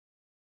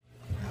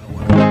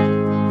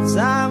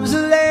Sometimes I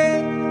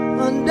lay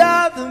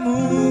under the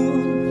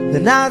moon,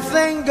 and I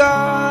thank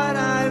God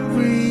I'm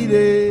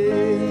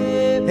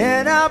breathing.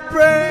 And I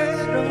pray,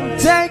 don't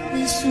take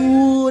me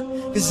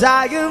soon, 'cause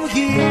I am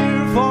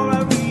here for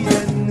a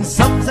reason.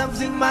 Sometimes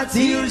in my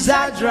tears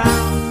I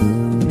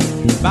drown,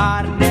 but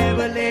I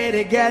never let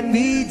it get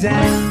me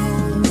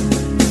down.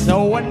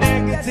 So when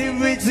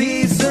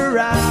negativity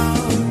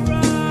surrounds,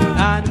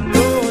 I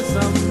know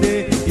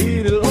someday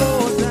it'll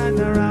all turn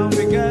around.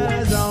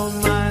 Because all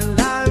my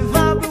life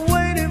I've been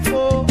waiting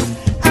for,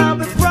 I've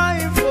been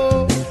praying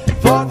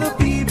for the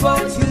people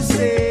to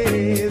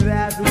say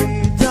that we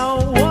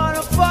don't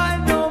wanna fight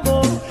no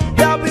more.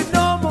 There'll be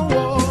no more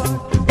war,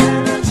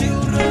 and our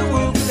children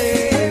will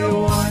play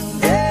one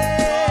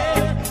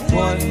day,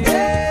 one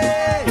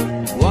day,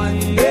 one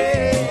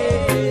day,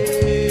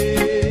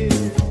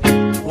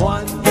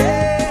 one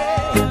day,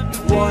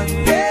 one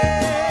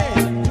day,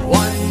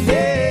 one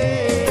day.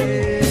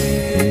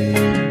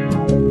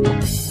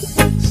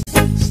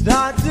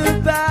 Start to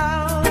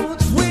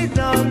bounce, we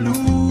don't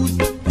lose,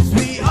 'cause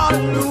we all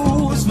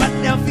lose, but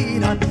their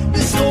feet on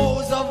the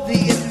souls of the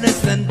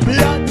innocent,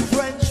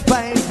 blood-drenched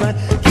pavement.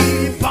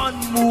 Keep on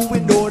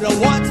moving, though the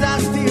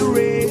water's still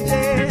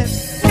raging.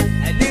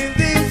 And in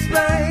this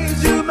place,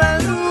 you may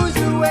lose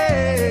your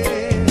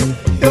way,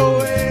 your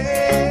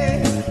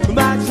way. You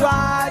might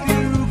try to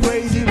do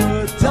crazy,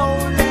 but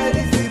don't let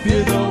it slip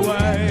you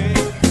away,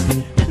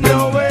 no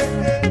way.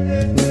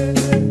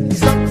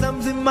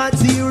 Sometimes in my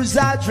tears I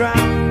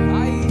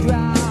drown,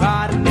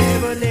 but I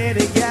never let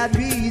it get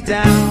me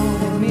down.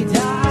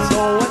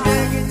 So when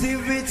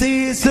negativity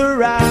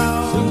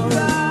surrounds,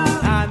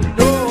 I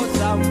know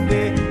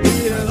someday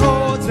it'll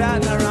all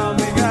turn around.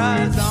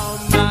 Because all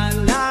my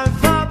life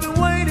I've been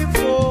waiting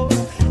for,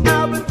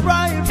 I've been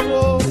praying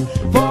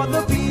for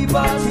the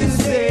people to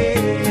say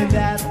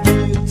that we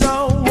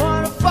don't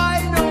wanna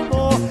fight no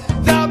more.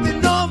 There'll be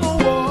no more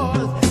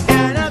wars,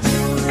 and our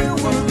children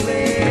will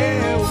play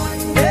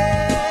one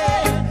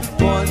day,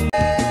 one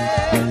day,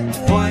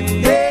 one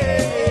day,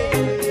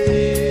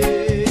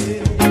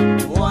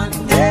 one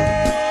day,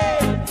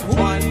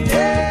 one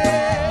day,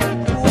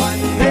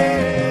 one day.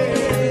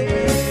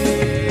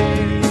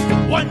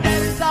 One day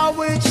is how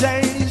we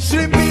change,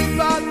 should be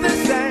about the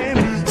same.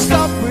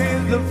 Stop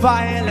with the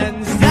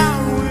violence,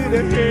 down with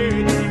the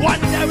hate.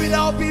 One day we'll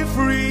all be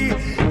free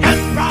and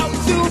proud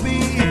to be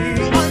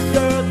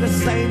under the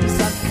same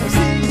sun.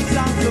 Singing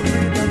songs of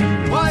freedom.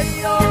 Why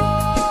yo?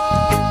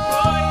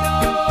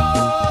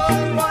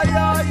 Why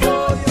yo yo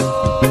yo?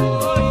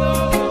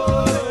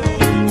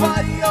 Why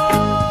yo?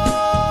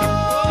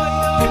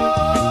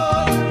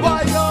 Why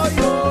yo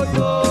yo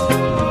yo?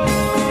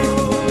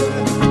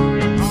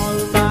 All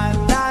my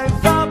life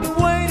I've been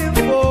waiting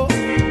for,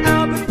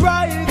 I've been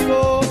praying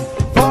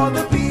for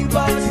the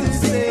people to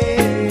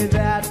say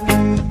that we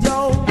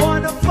don't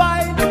wanna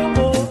fight no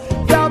more.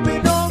 There'll be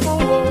no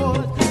more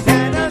wars,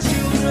 and our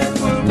children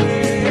will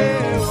play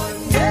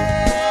one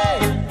day,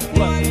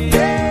 one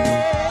day,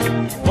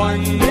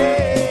 one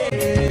day,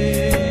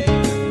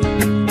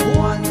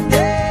 one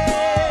day,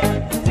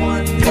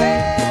 one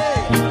day,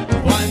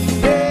 one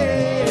day.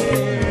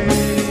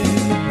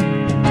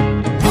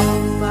 All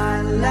my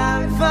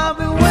life I've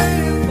been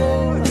waiting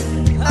for,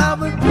 I've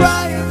been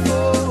crying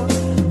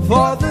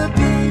for the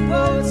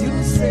people to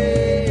say.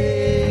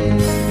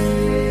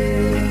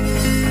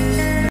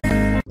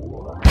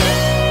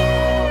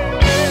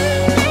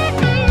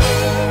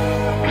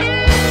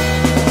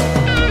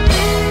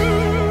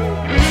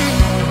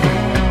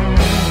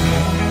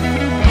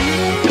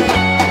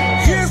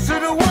 Here's to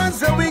the ones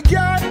that we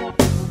got.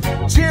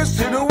 Cheers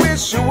to the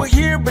wish you were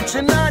here, but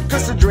you're not.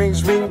 'Cause the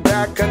drinks bring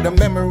back and the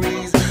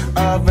memories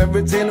of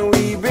everything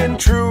we've been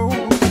through.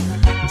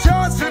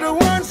 Toast to the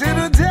ones who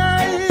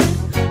died.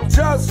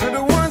 Toast to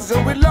the ones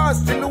that we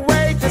lost in the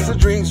way. 'Cause the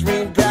drinks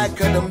bring back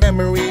and the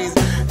memories.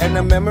 And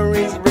the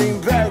memories bring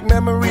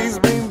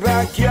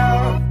back,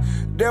 yeah.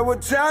 There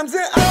were times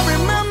that I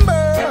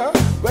remember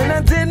when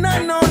I did not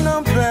know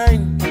no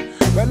pain.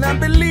 When I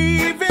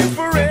believe in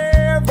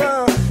forever,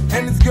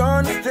 and it's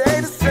gonna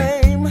stay the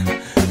same.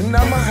 And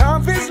now my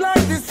heart feels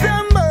like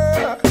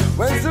December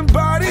when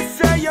somebody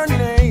say your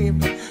name.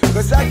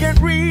 'Cause I can't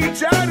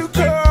reach out to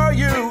call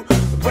you,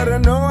 but I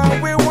know I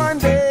will one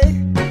day,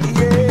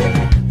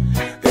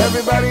 yeah.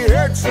 Everybody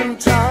hurts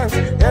sometimes,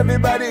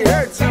 everybody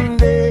hurts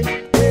someday,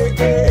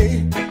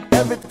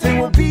 everything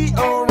will be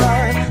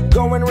alright.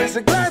 Go and raise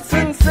a glass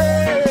and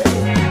say,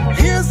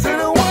 here's to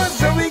the ones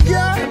that we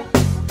got.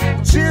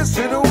 Cheers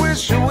to the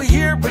wish you were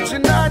here, but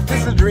you're not.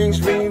 'Cause the drinks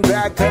bring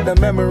back all the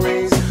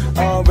memories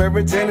of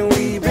everything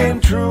we've been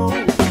through.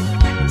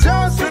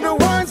 Toast to the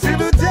ones who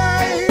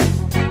died.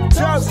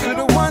 Toast to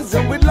the ones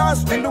that we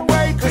lost in the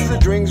way. 'Cause the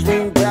drinks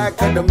bring back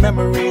all the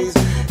memories.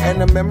 And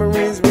the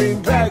memories bring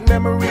back,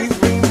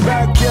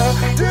 yeah.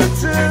 Do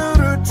do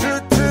do do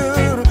do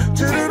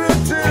do do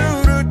do do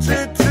do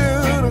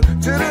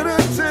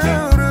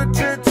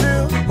do do.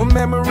 Well,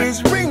 memories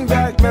bring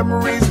back,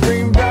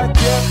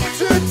 yeah.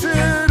 Do do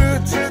do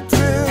do do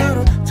do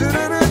do do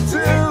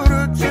do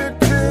do do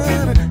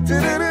do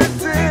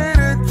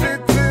do do.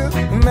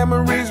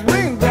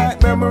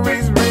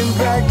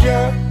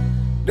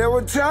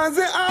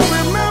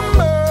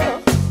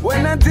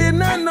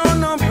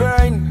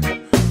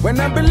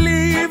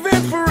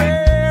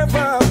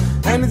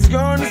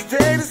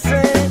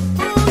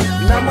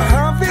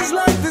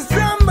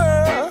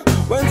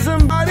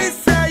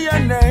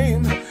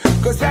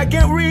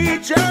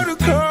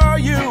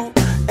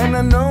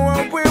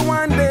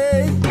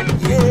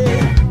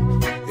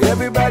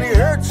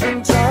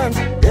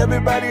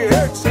 everybody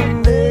hurts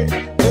someday.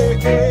 Hey,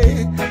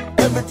 hey.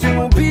 Everything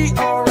will be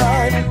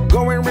alright.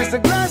 Go and raise the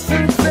glass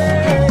and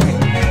say,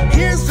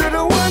 here's to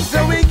the ones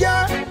that we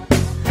got.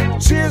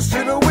 Cheers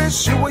to the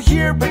wish you were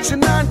here, but you're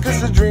not.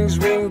 Cause the drinks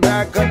bring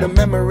back all the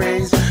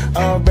memories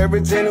of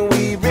everything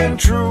we've been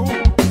through.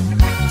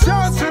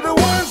 Toast to the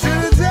ones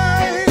who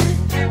died.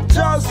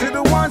 Toast to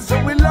the ones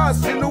that we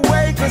lost in the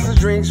way. Cause the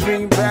drinks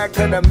bring back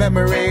all the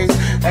memories.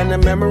 And the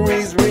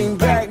memories bring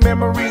back, yeah.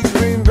 Memories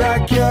bring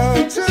back,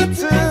 yeah.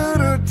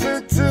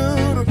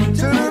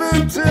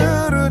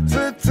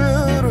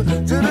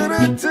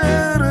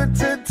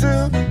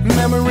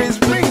 Memories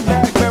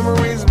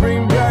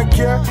bring back,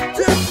 yeah.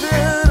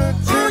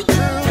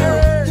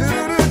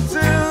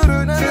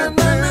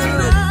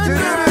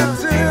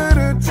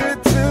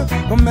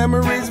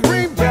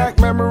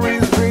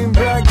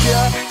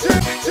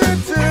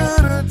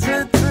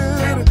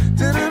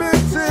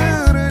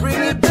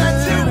 Bring it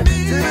back to me.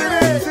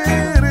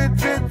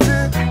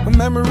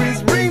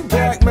 Memories bring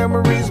back, yeah.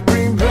 Memories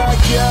bring back,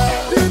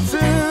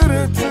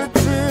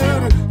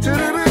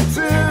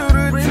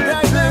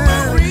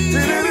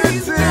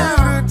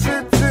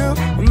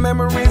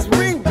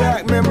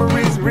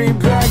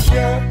 yeah.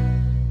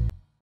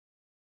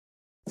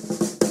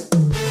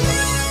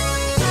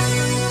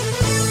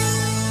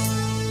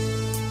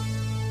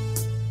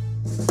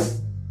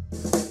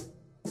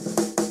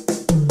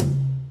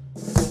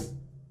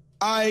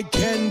 I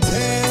can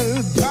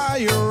tell by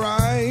your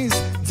eyes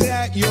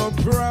that you're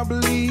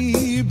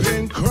probably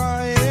been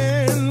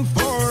crying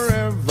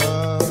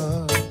forever.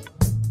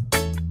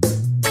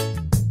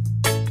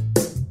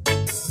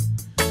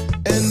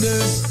 And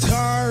the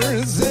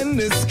stars in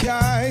the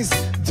skies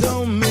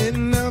don't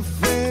mean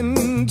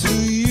nothing to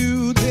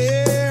you,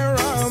 they're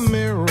a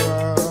mirror.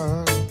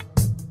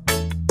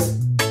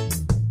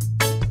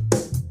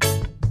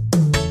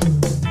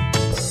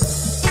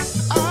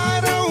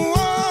 I don't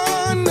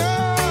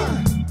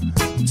wanna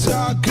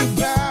talk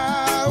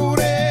about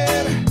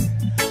it,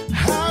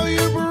 how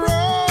you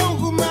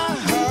broke my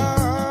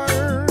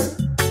heart.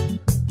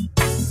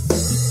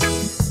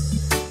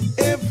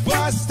 If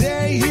I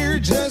stay here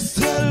just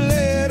a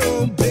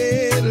little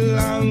bit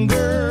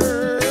longer,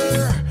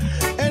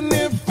 and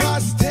if I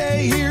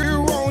stay here,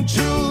 won't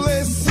you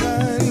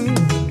listen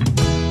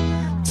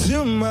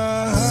to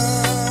my heart?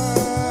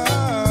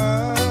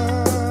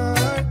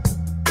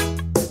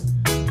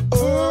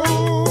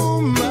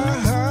 Oh, my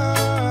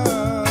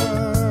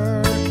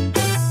heart.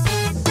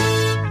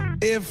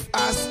 If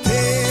I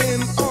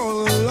stand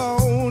all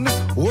alone,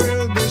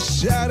 where the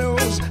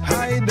shadows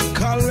hide the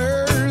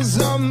colors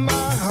of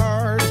my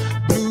heart,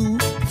 blue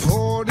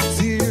for the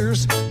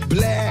tears,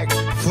 black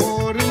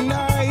for the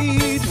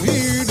night,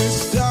 fear the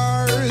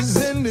stars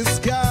in the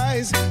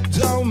skies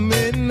don't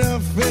mean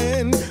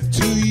nothing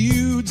to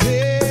you,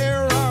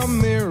 they're a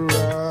mirror.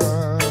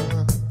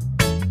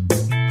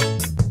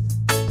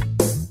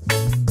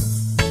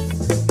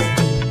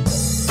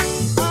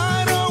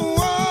 I don't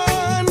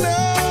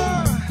wanna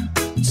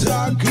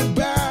talk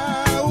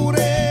about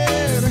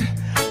it,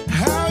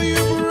 how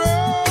you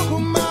broke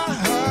my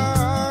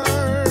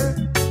heart.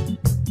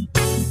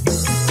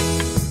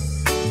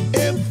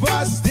 If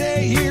I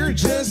stay here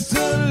just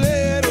a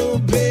little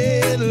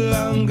bit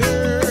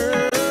longer,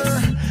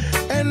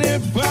 and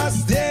if I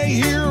stay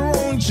here,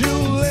 won't you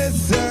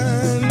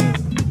listen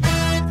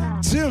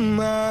to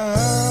my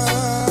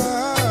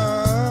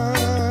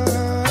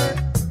heart?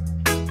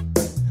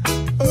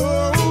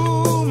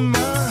 Oh,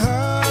 my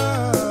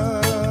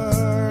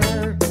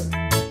heart.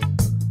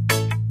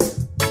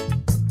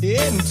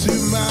 Into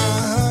my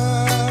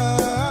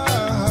heart.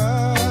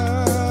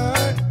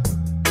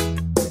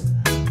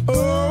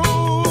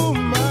 Oh,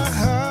 my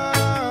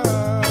heart.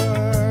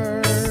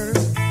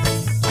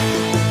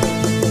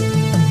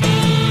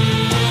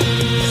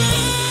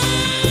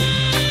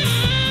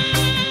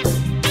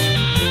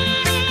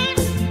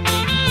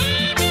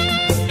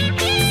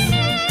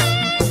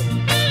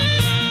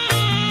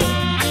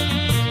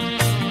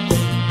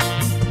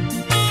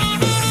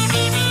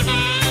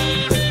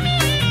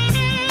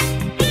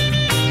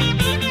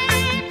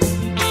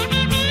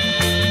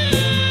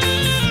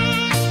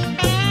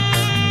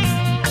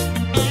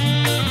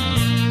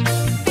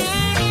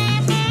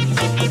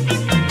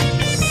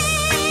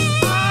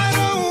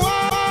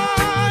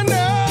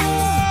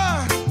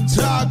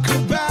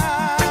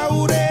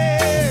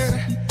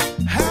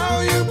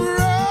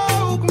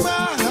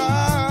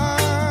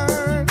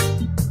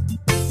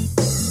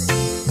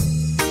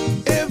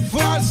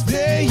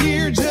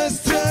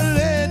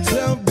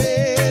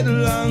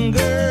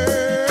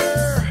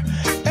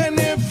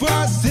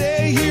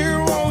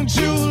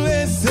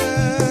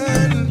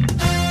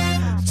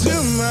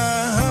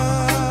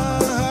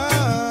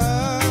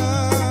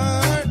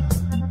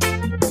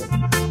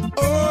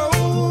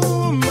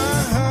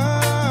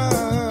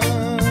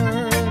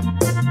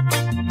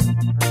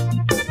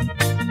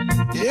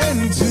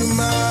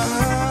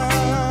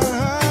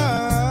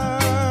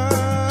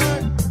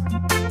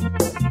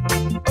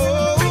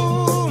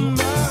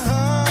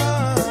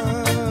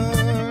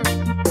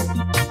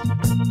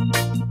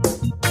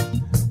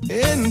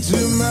 into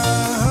my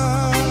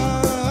heart.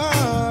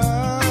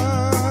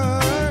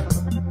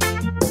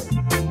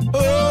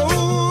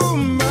 Oh,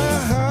 my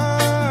heart.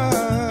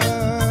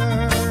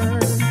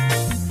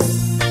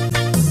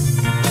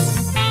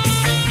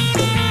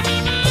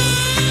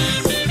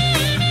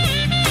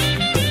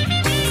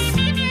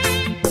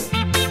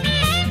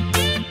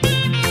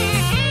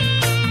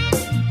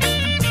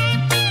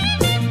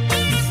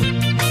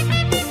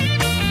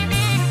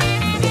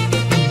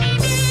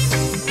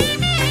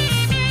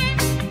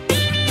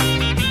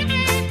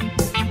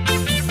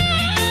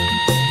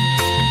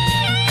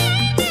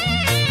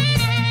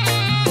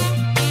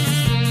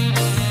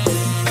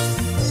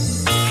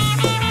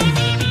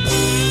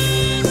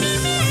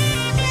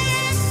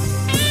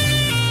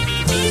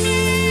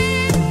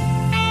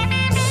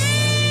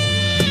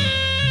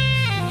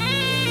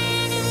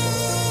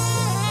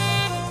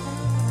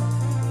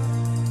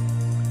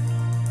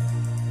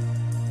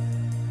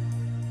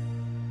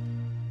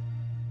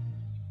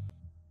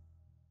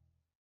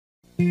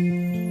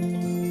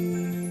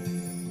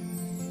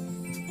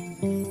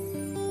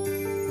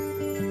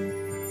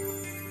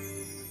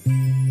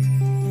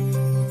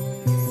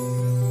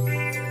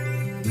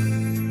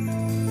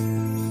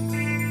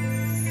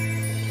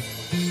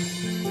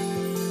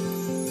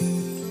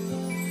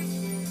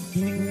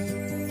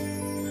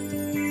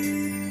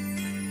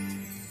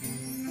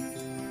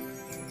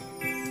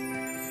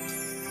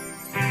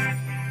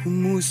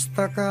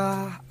 Kumusta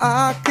ka,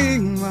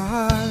 aking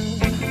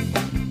mahal?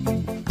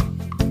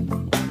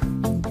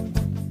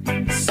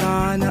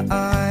 Sana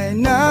ay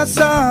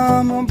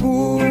nasa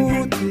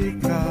mabuti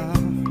ka.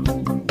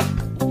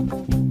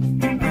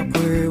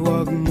 Ako'y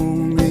wag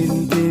mong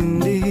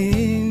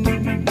intindihin.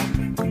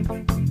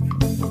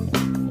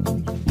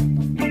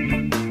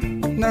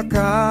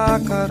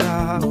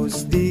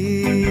 Nakakaraos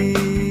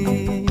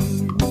din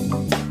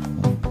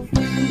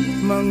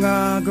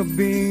mga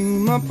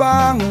gabing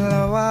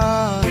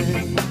mapanglaway,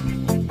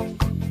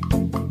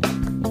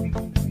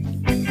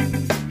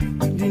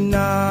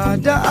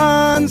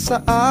 dinadaan sa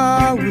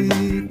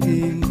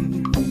awitin,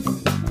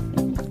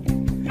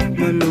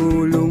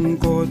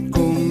 malulungkot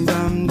kong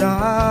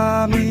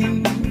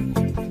damdamin,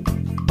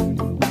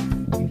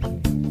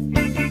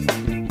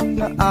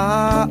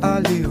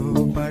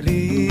 naaaliw pa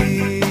rin.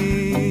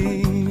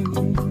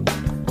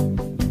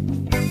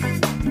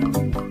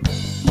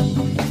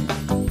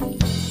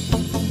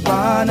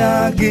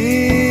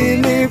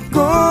 Panaginip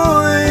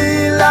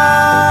ko'y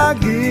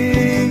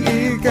laging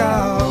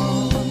ikaw,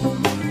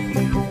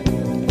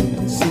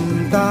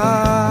 sinta.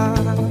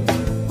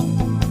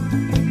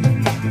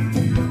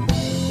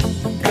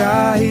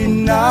 Kahit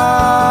na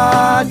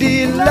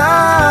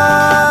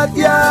dilat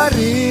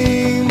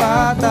yaring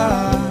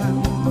mata,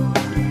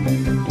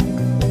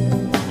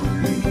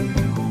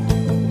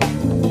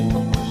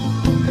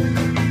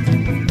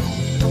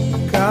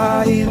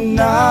 kahit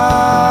na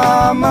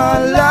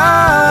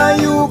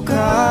malayo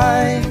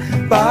ka'y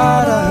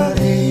para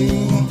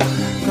rin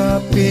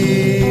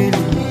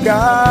kapiling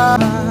ka,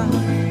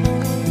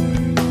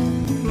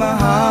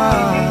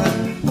 mahal.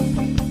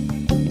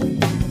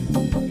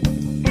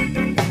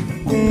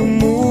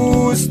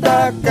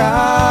 Kumusta ka?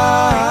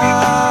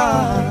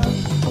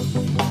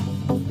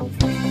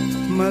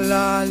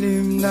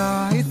 Malalim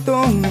na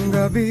itong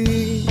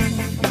gabi,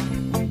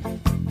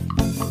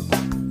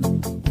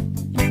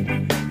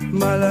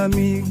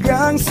 malamig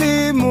ang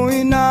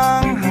simoy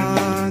ng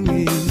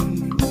hangin.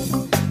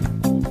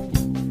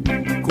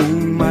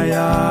 Kung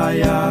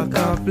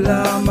mayayakap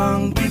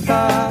lamang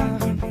kita,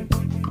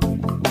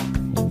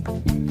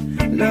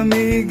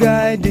 lamig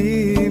ay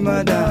di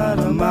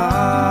madarama.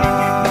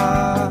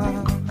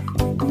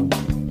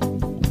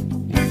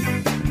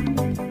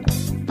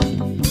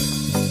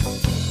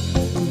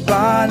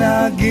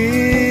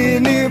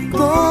 Panaginip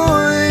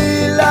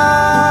ko'y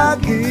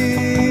lagi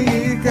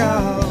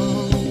ikaw,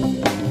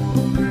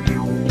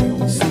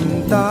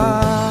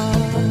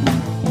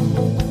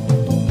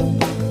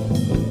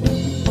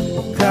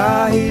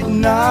 kahit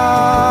na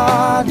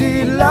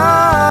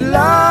dilat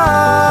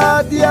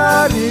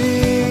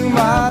yaring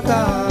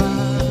mata,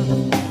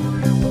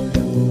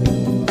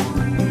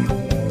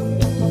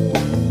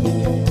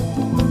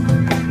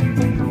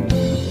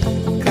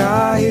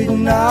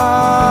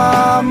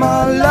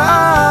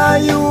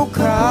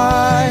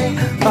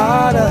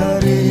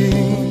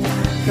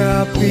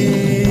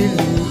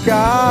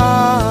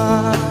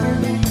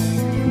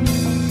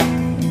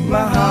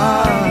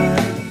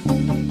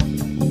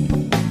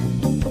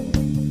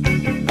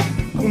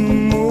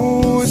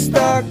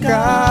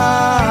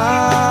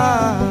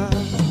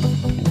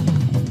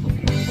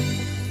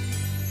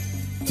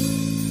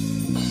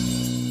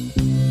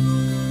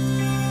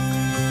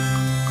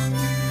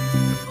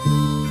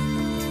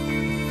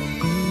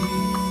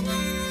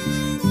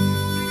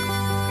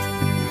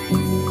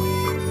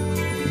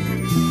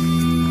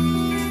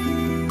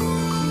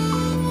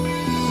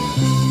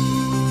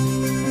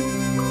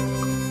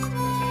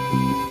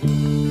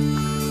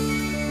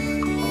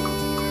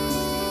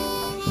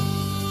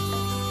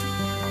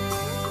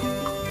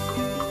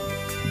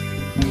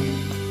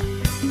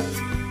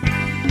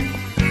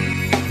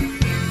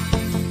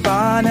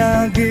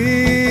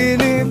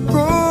 Panaginip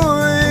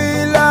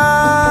ko'y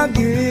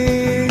lagi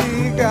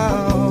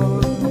ikaw,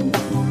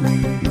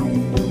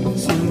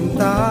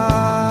 sinta.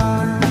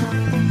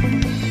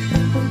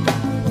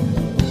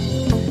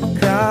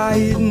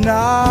 Kahit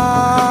na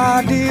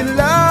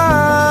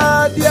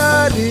dilat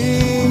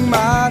yaring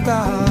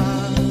mata,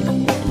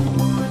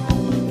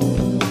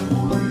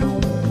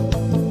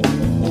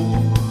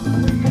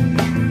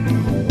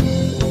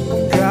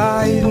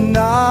 kahit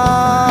na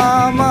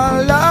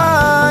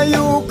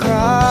malayo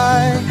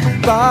ka'y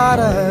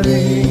para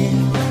rin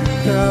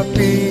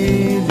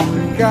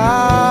kapiling ka,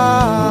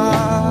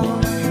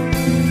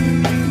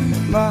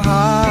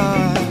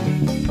 mahal.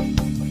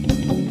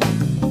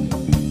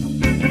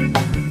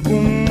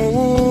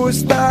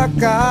 Kumusta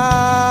ka?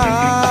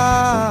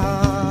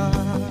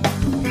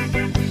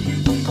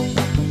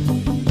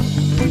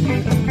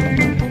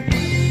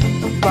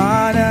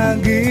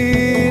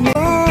 Panaginip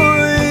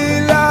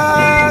ko'y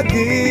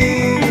lagi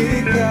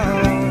ikaw,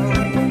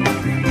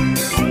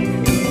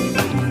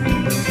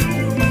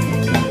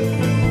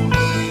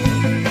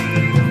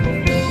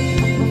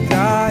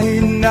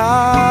 kahit na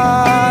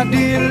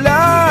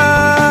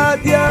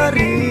dilat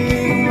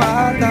yaring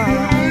mata,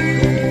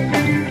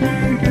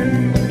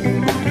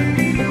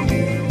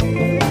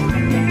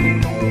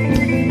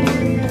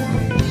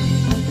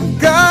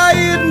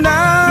 kahit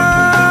na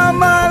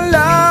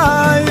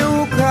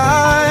malayo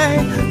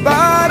ka'y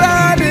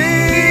para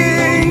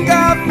rin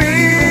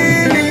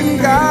kapiling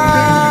ka,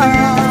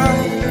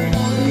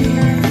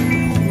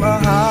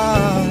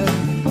 mahal.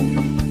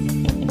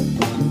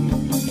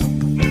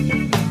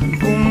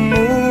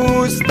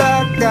 Kumusta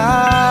ka?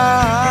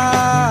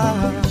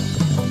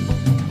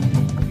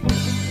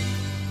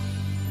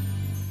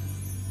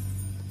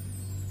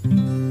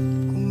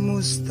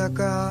 Kumusta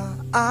ka,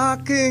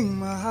 aking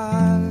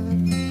mahal?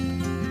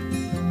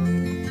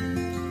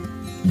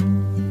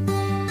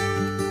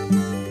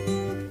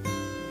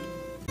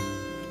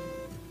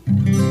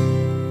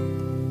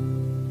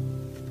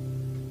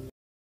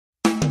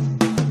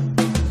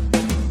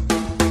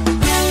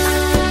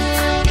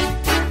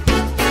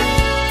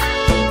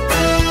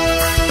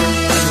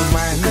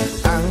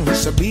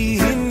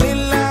 Sabihin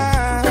nila,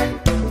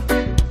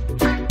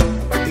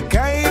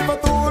 ika'y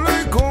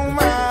patuloy kong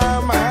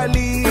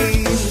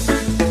mamahalin.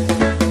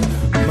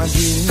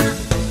 Maging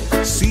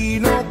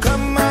sino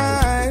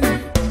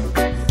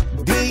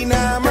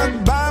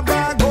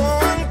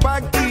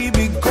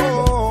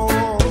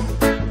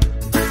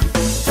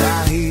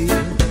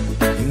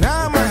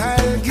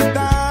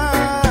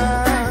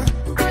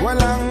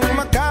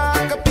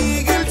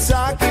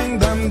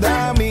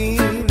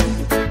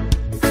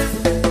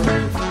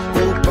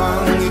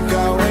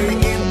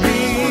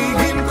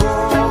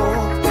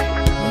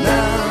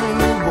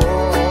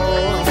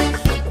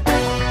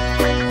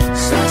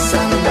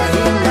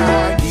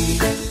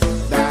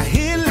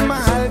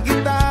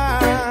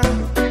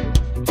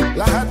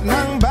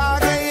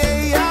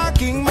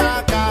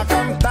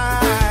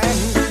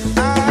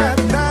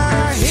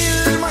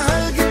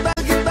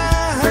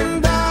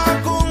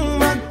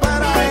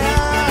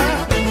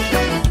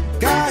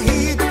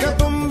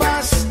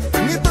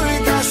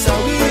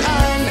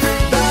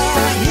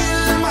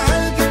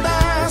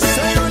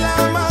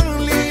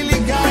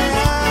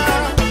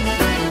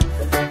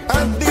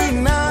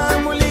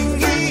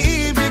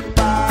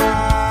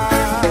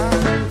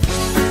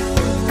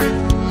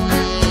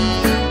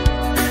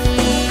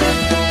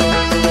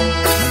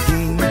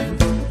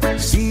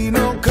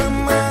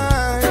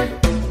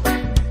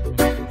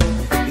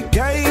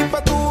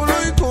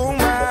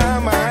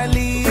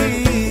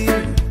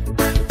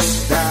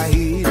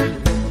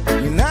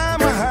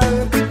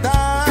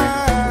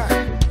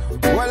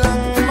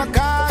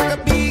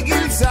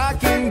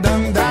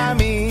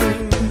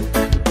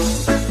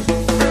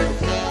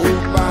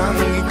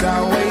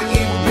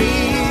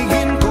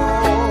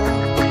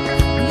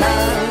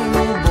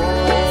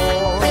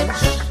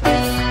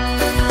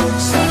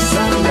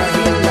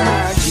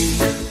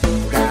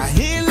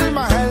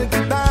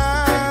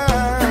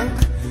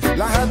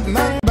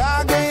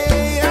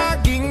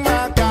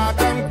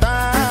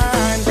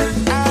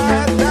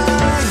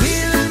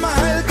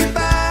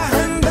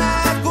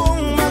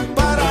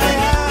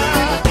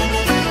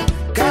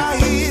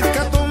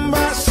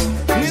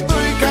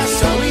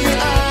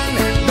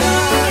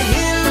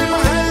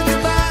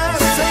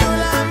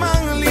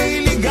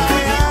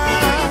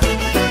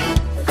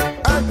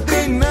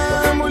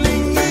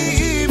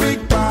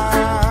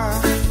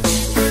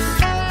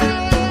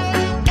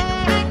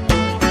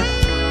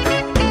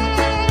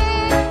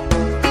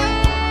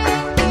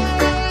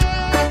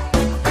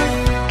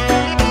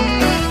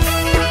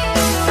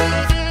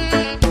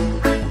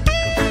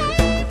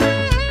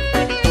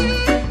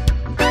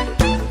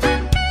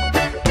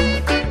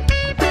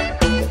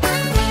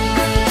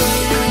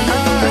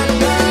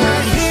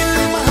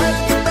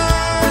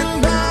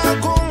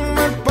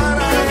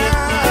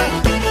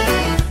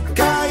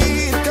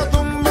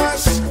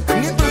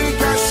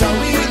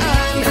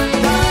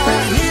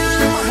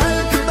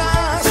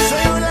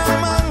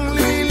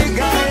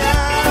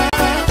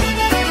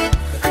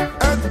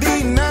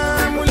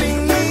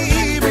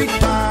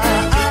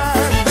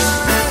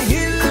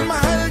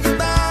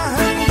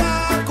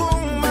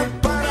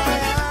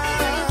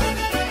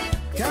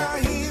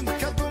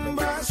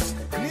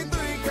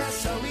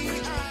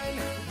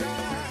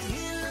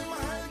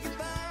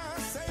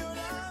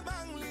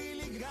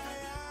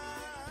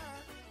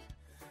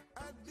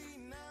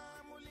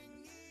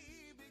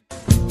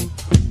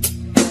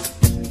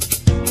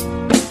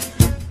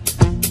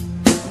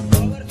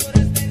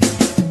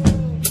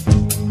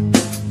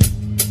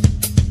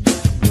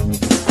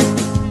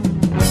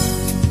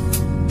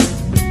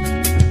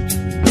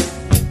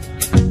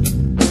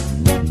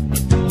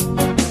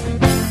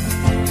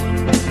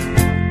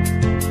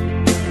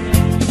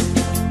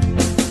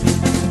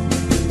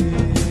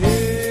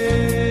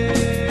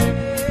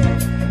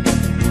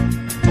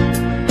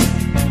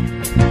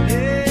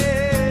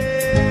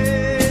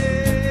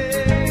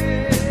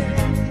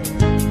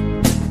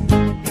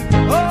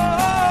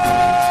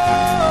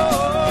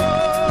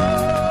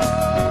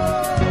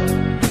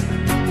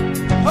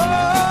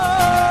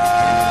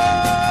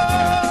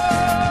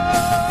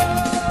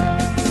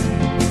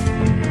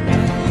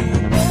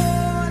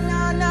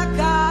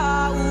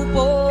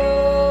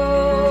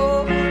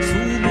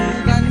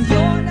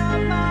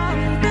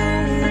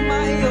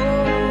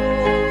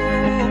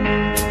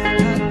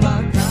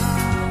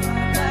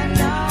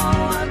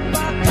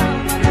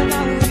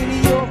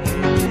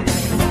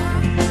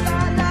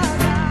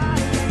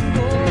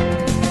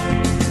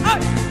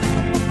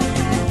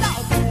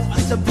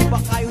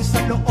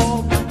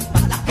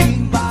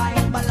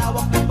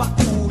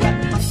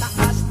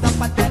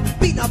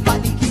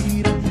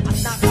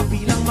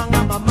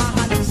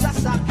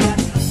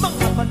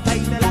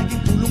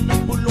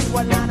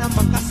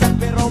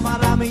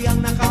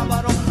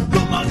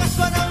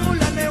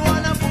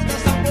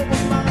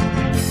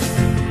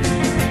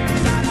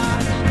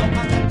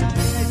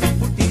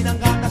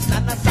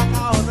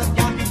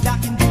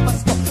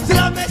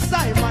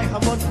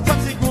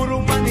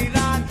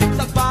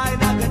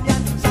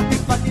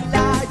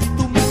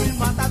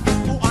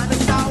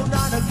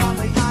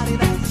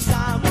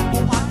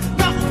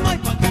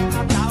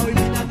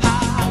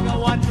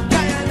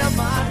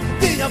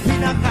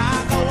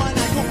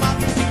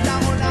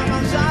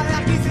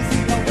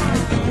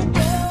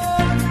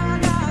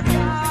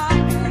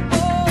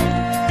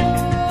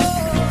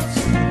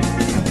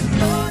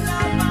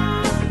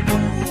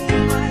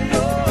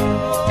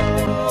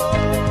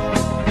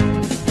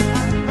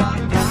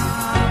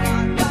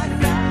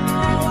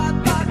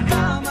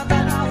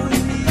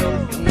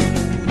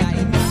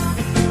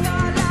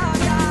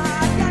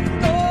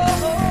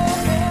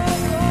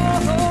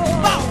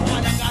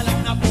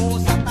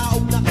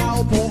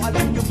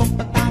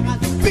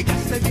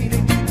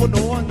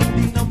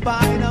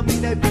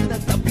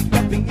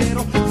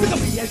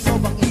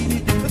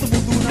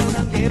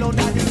kaldero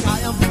na di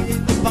kayang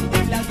pinitin pang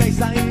ilagay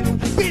sa ilong.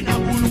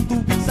 Pinagulong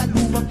tubig sa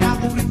lumang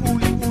kakuling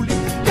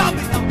uling-uling.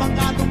 Gamit ang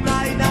mga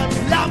tungay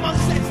namin lamang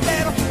sa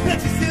estero.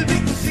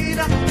 Nagsisilbing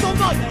kusina,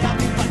 tumoy ay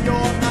aming panyo.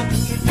 Ang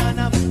aking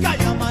inanam,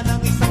 kaya man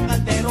ang isang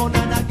kaldero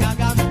na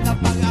nagagamit na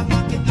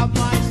pag-angakit ang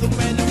mga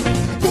instrumento.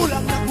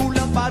 Kulang na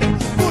kulang pa rin,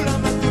 kulang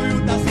na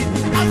tuyutasin.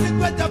 Ang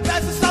 50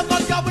 pesos sa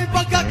magkawin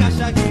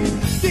pagkakasyahin.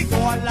 Di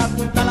ko alam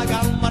kung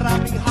talagang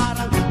maraming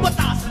harang.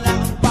 Mataas lang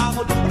ang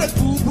bakod,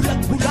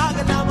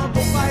 nagbubulag-bulagan naman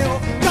po kayo.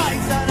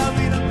 Kahit sa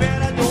namin ang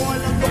pera, doon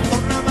ang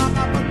doktor na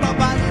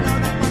makapagpabalinaw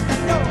ng mata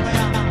nyo.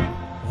 Kaya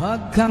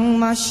huwag kang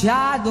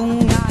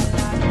masyadong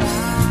alala.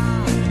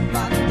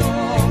 Bato,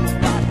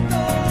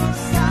 bato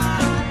sa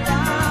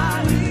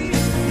langit.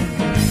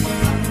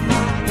 Ang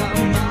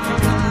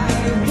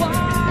magamay,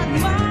 huwag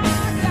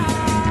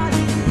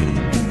madali.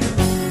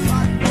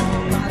 Bato,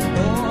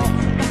 bato,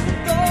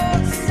 bato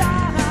sa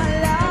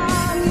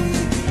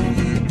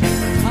langit.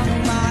 Ang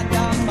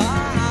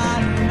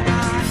madamaan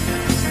at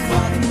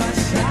huwag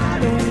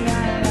masyadong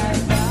alala.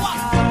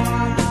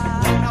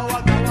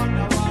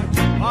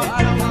 wag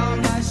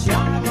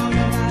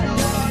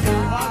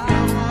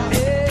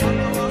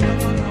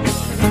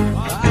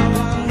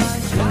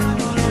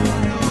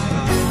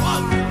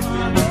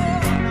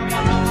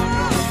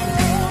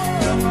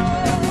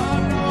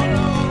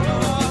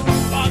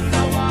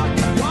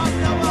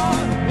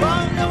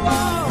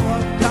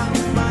kang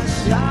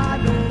masyadong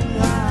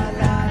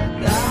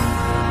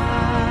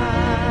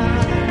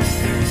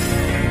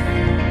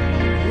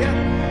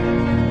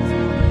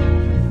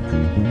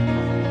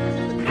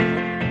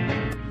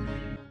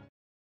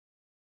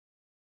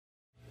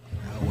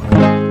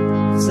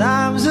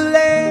Times are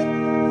late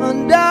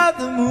under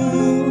the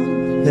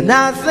moon, and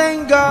I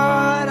thank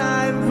God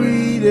I'm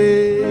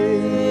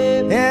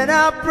breathing. And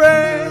I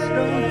pray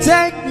don't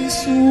take me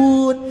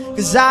soon,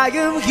 'cause I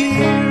am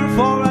here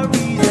for a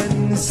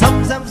reason.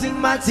 Sometimes in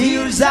my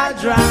tears I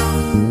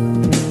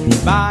drown,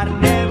 but I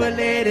never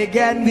let it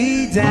get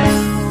me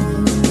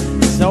down.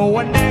 So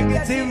when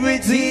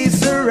negativity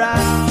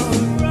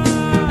surround,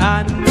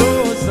 I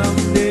know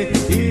someday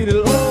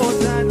it'll all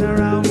turn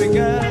around.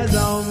 Because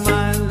all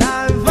my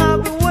life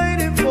I've been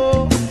waiting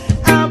for,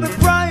 I've been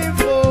praying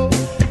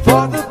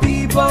for the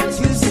people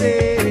to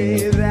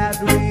say that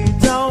we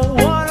don't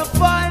wanna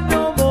fight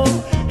no more.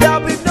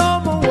 There'll be no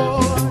more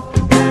war,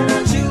 and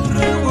our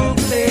children will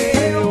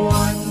play.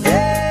 One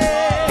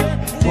day,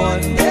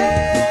 one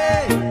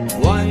day,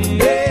 one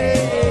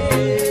day,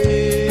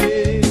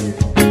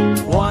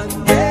 one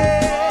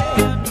day,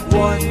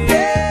 one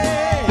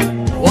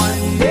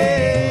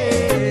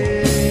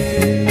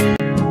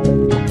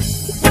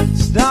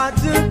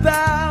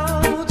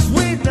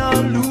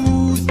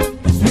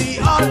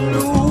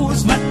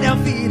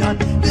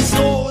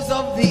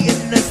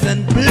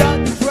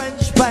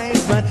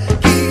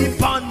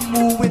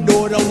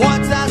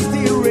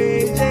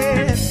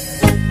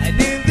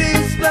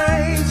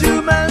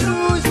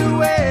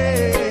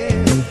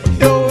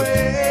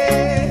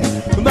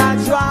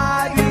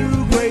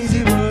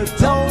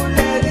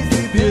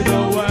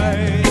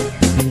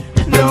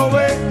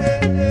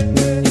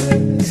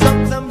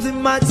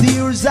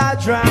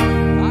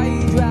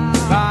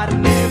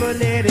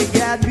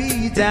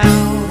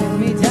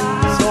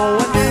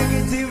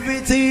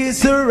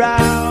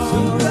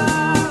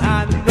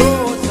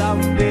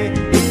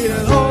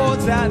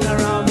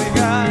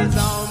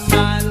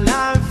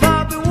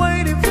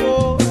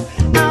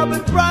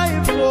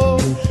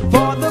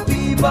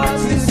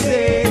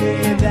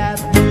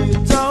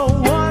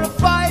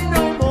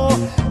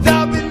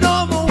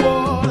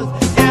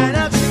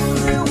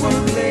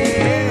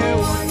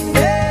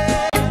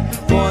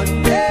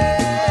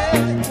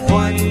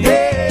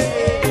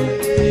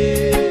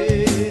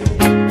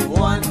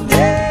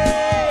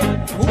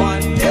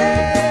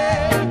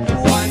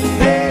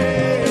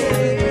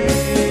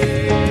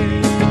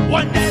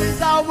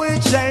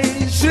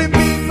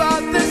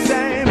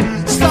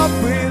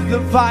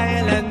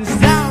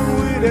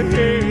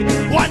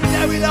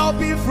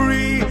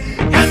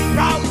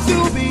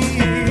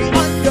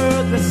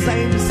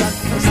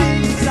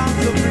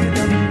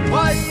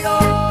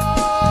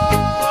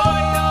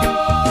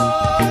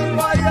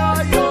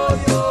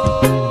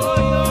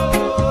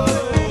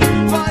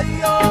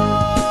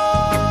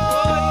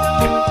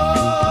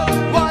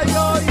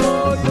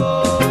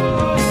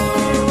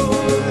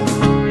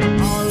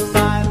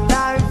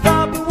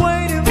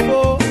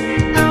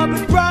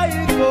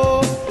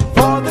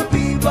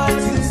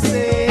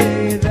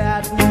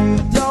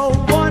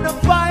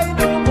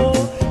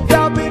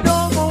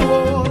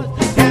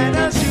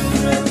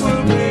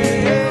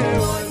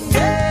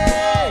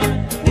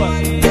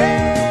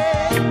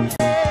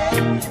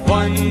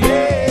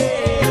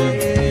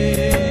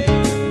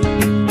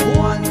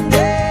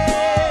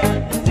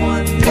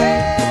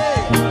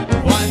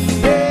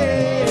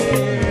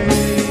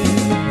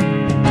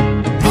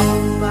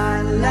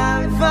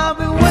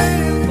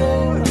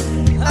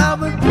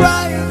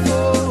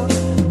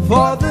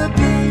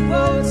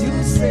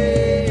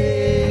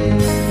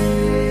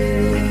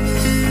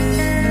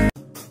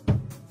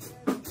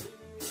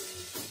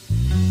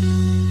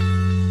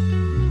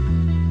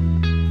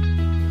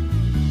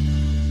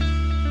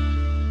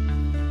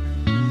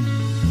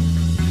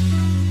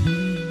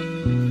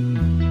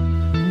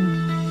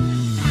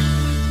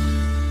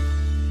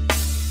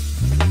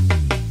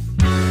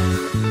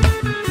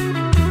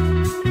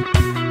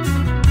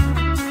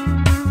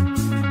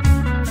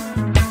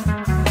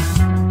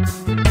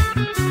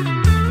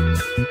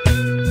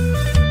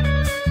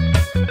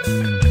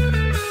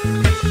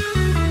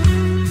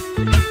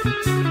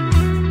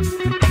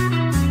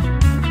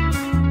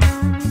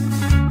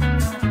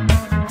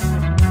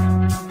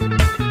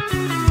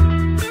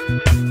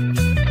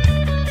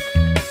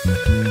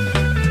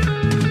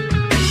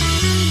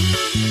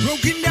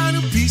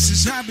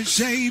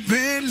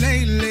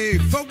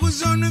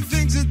focus on the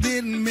things that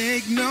didn't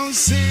make no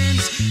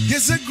sense.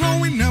 Guess that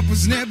growing up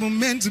was never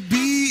meant to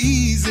be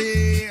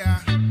easy.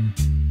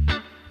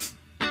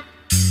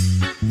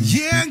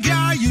 Yeah,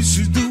 God used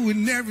to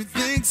doing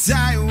everything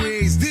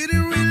sideways.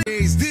 Didn't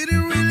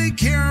really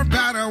care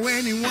about how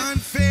anyone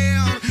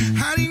felt.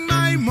 Hiding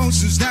my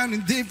emotions down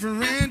in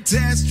different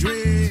test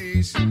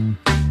trays.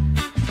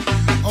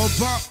 Oh,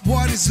 but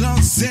what is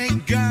lost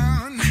ain't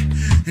gone.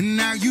 And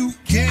now you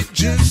can't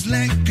just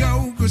let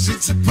go, 'cause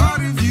it's a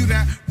part of you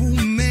that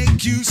will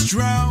make you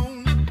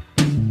strong.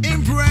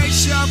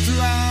 Embrace your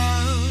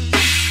flaws.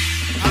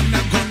 I'm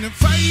not gonna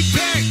fight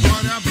back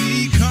what I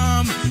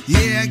become.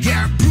 Yeah, I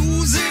got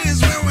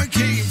bruises where I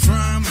came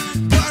from,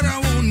 but I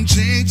won't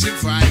change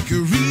if I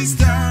could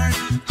restart.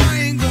 I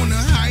ain't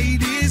gonna hide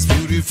these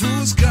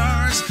beautiful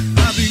scars.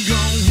 I've been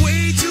going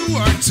way too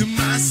hard to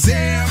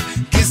myself.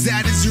 Guess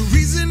that is the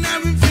reason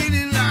I've been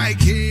feeling like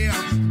hell.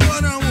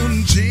 But I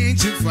wouldn't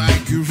change if I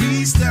could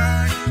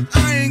restart.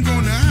 I ain't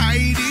gonna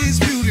hide these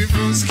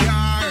beautiful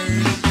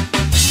scars.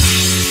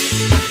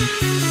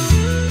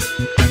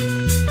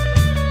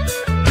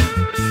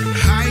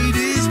 Hide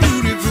these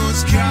beautiful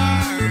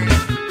scars.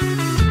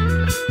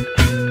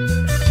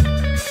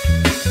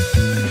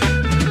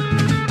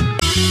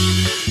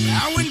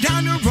 I went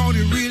down the road,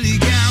 it really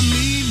got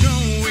me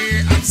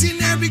nowhere. I've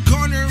seen every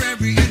corner,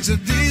 every inch of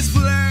this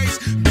place.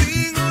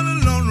 Being all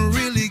alone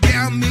really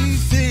got me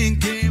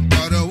thinking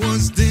what I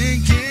was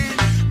thinking.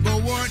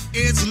 But what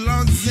is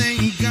lost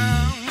ain't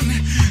gone.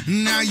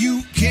 Now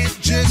you can't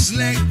just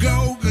let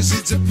go, 'cause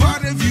it's a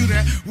part of you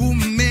that will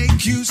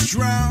make you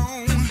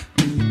strong.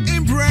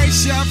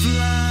 Embrace your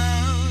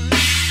flaws.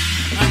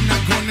 I'm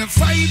not gonna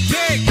fight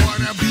back what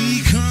I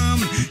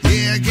become.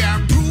 Yeah, I got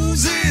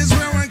bruises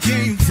where I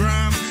came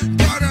from,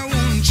 but I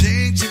won't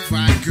change if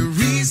I could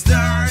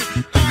restart.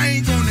 I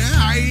ain't gonna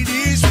hide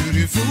these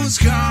beautiful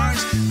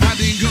scars. I've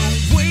been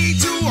going way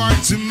too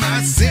hard to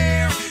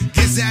myself.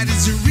 Guess that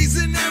is the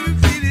reason I've been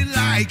feeling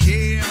like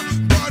hell.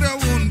 But I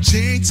won't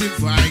change if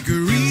I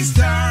could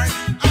restart.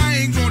 I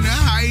ain't gonna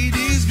hide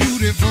these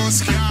beautiful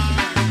scars.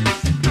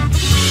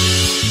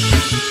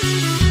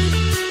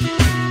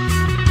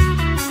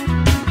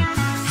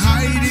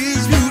 Hide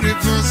these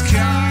beautiful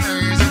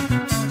scars.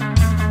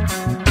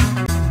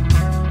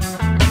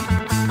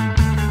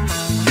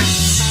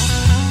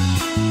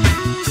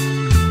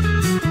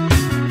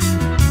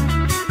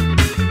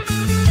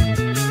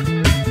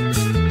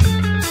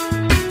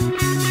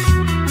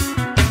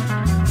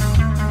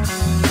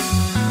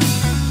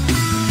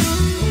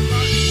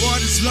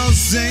 What is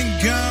lost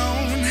ain't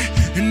gone.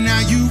 And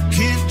now you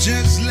can't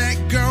just let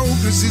go,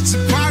 'cause it's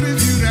a part of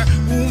you that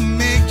will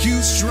make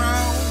you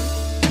strong.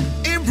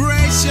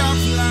 Embrace your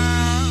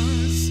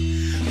flaws.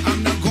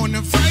 I'm not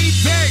gonna fight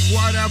back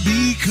what I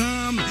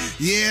become.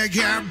 Yeah, I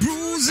got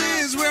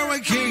bruises where I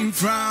came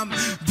from,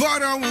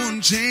 but I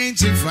won't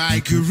change if I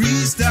could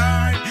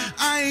restart.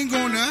 I ain't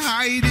gonna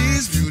hide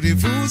these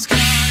beautiful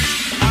scars.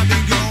 I've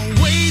been going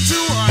way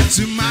too hard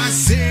to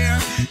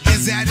myself.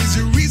 Guess that is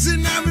the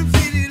reason I've been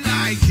feeling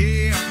like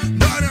hell.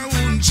 But I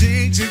won't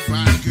change if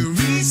I could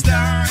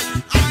restart.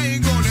 I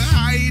ain't gonna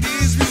hide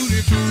these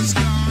beautiful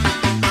scars.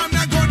 I'm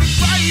not gonna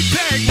fight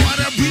back what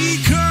I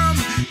become.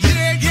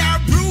 Yeah, I got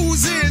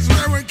bruises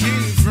where I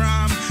came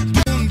from.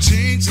 Won't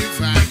change if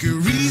I could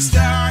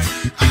restart.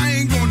 I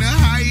ain't gonna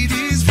hide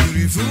these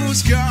beautiful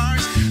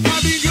scars.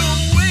 I've been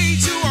going way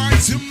too hard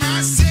to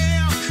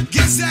myself.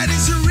 Guess that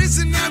is the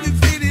reason I've been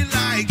feeling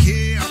like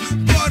hell.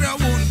 But I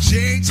won't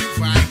change if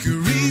I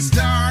could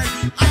restart.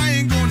 I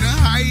ain't gonna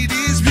hide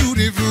these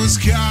beautiful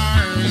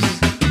scars.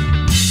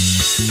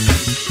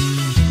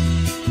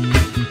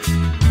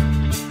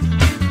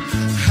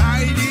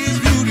 Hide these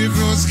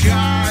beautiful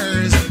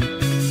scars.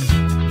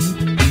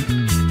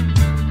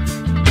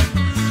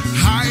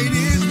 Hide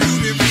these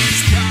beautiful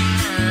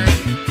scars.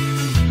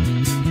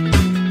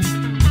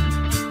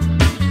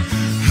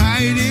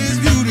 Hide these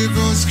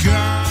beautiful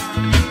scars.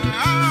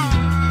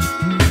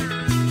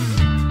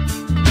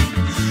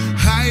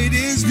 Hide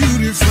these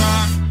beautiful.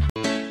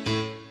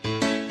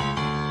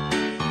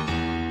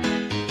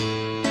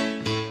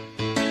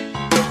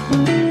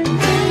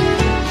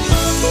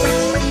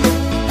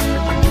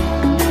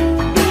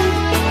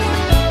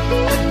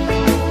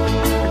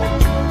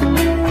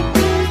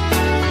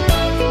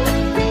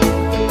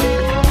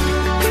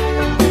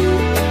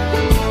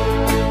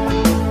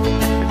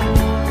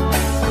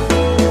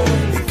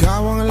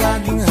 Ikaw ang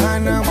laging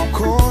hanap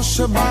ko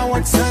sa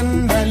bawat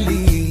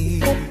sandali.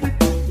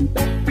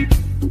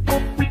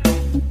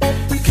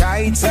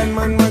 Kahit saan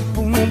man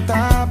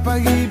magpumunta,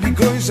 pag-ibig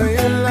ko'y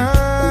sa'yo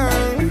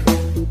lang.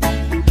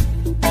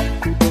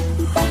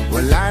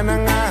 Wala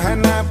nang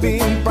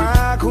hahanapin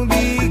pa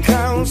kundi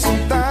ikaw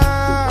sinta.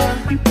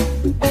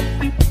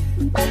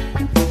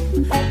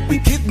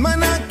 Pikit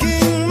man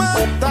aking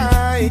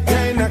mata,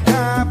 ika'y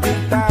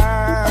nakapita.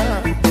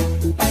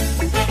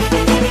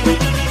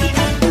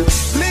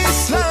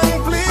 Please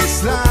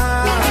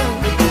lang,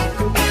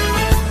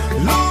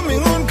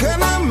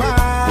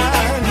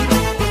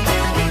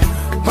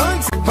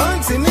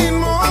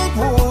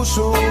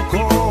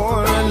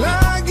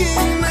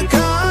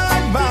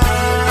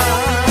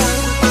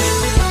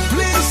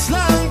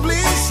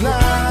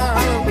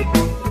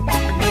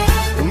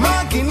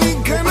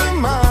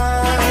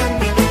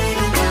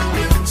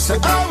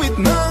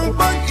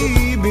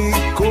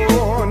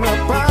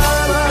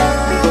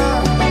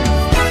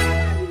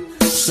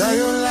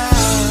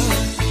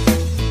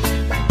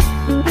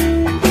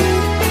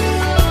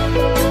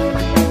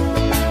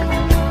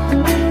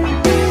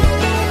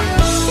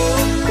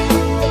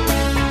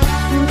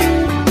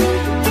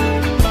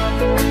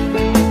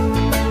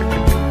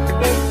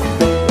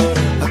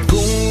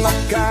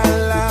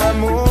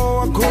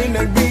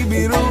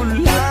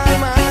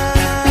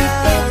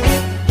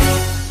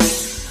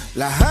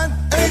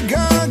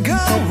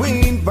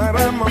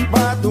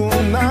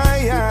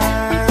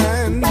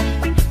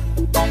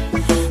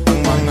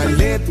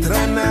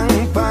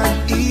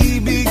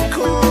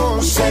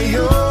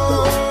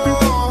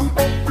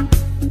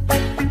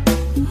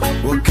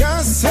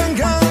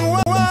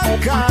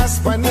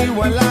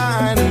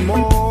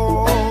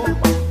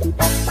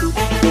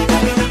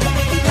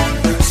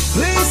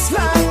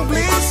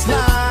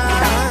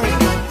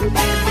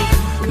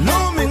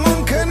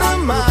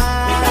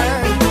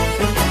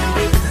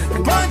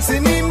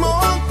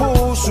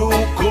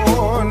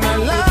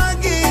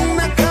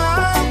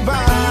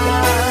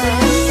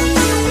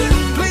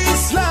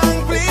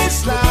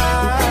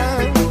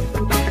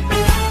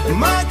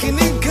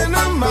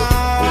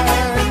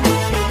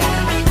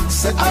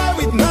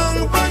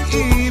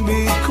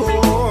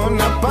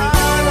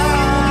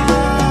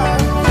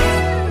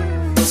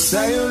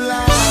 sa'yo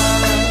lang.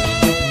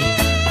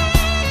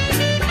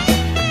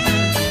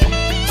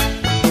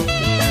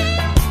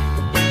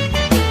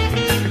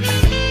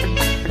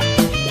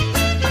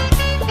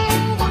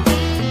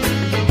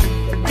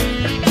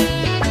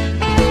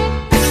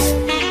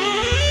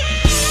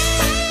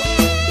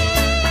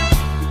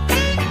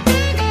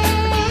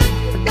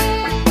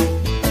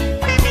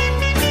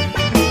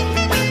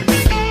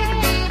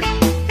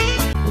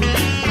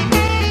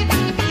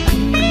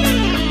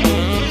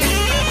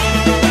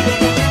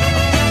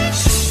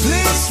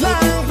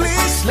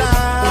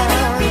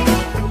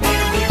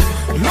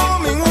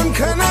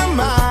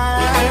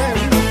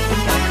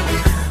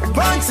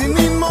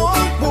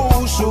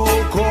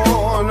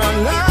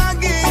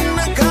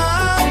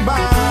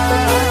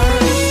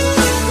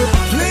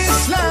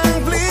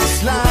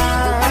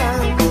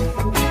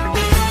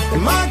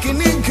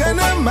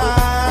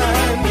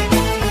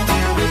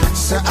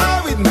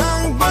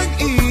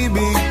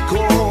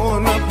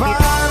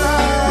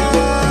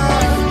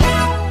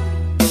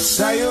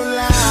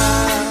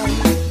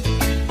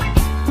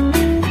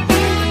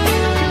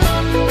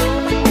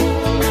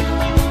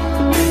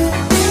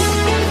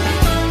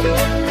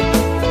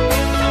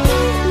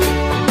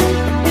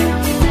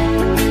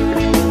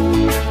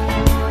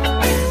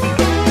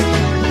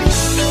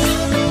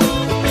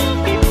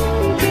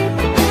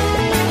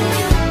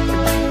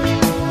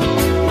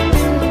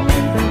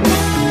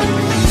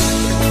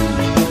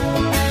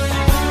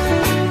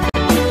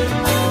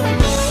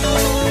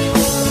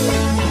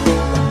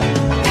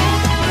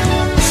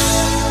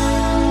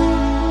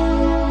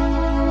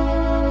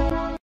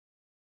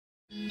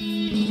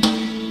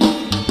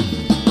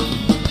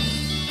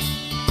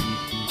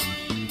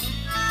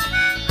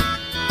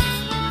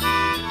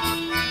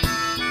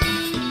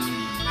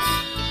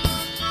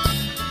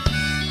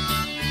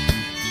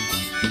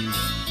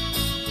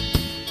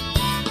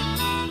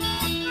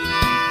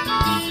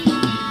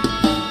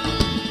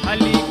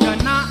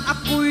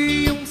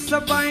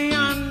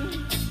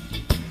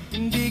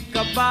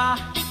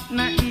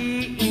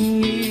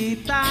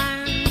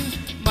 Naiinitan,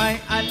 may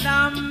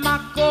alam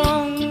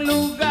akong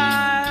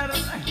lugar,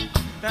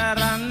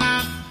 tara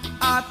na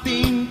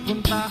ating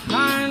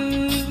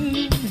puntahan.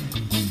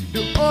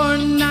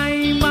 Doon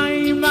ay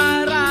may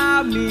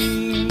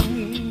maraming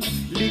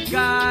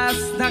likas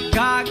na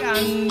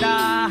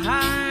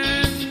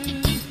kagandahan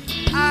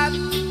at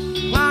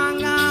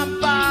mga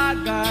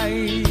bagay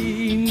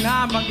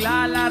na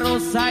maglalaro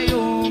sa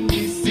iyong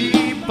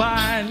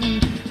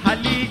isipan.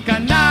 Halika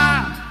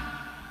na,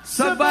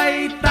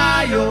 sabay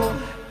tayo,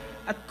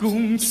 at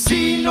kung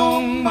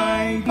sinong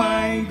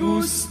may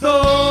gusto,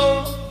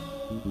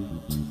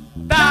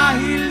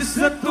 dahil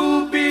sa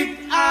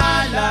tubig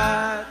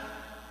alat,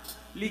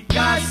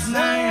 likas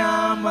na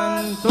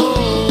yaman to.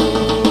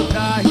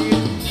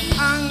 Dahil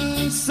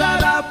ang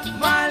sarap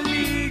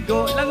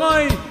maligo,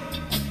 langoy,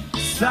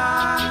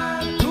 sa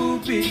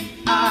tubig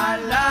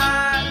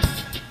alat.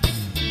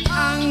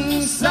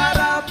 Ang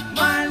sarap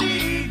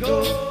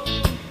maligo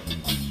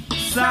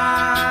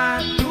sa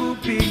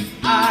tubig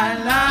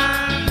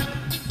alat.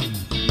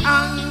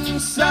 Ang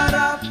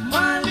sarap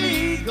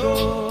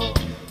maligo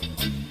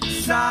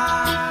sa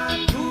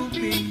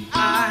tubig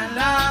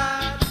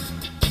alat.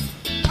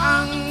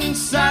 Ang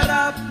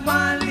sarap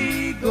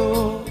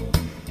maligo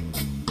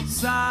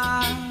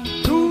sa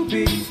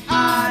tubig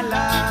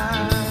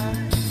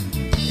alat.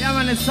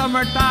 Yaman, it's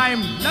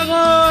summertime.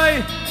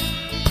 Langoy!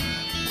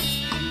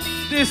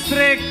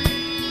 District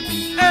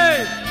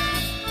 8.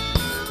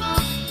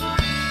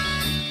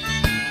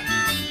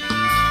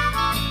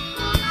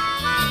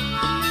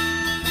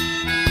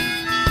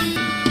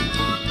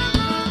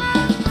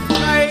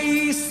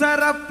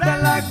 Sarap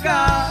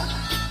talaga,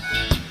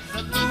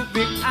 sa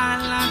tubig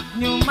alat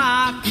nyo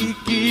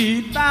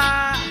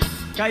makikita.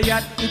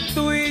 Kaya't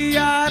ito'y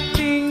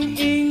ating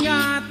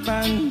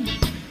ingatan,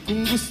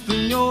 kung gusto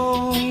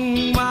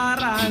nyong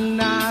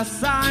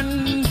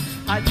maranasan.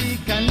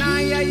 Halika na,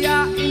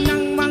 yayain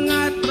ng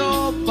mga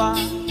tropa,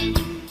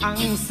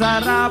 ang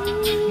sarap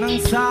ng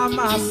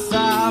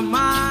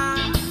sama-sama.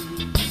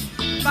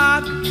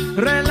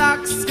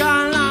 Mag-relax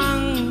ka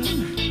lang,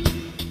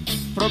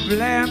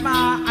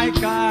 problema ay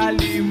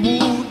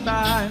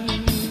kalimutan.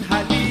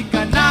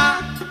 Halika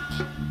na,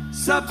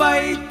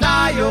 sabay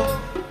tayo,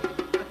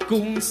 at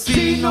kung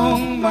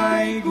sinong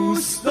may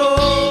gusto,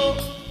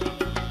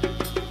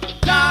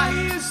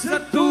 dahil sa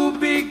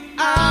tubig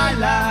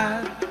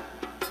alat,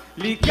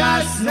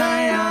 likas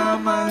na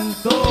yaman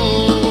to.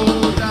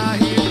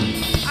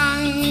 Dahil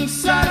ang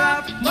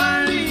sarap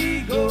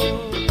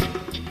maligo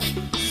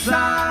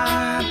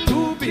sa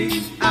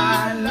tubig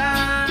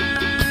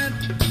alat.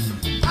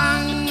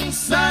 Ang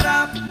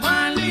sarap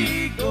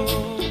maligo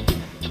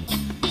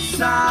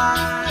sa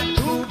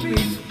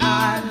tubig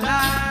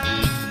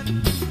alat.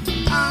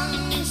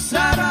 Ang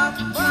sarap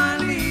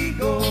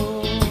maligo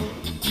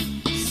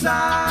sa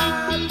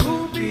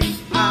tubig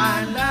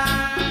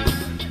alat.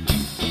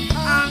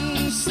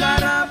 Ang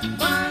sarap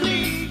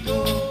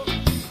maligo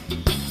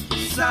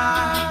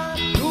sa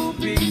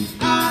tubig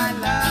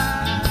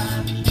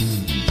alat.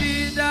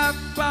 Chida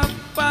pap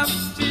pap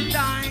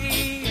chiday.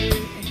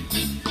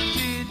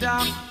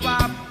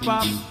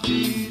 pop,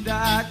 to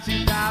da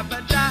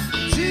ba da,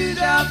 to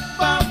da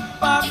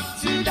pop,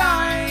 to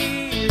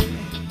die.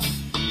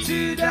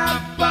 To da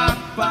pop,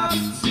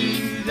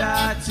 to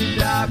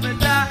da ba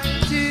da,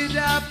 to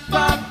da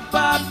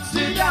pop,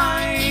 to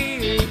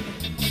die.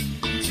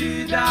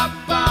 To da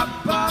pop,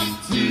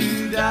 to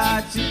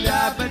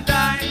da ba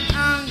da.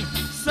 Ang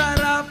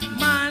sarap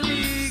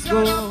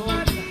maligo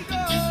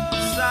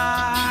sa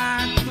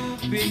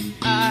tubig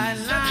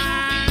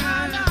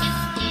alon.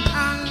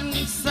 Ang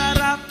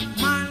sarap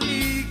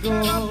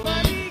maligo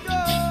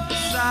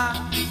sa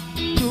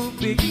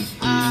tubig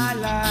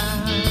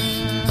alon.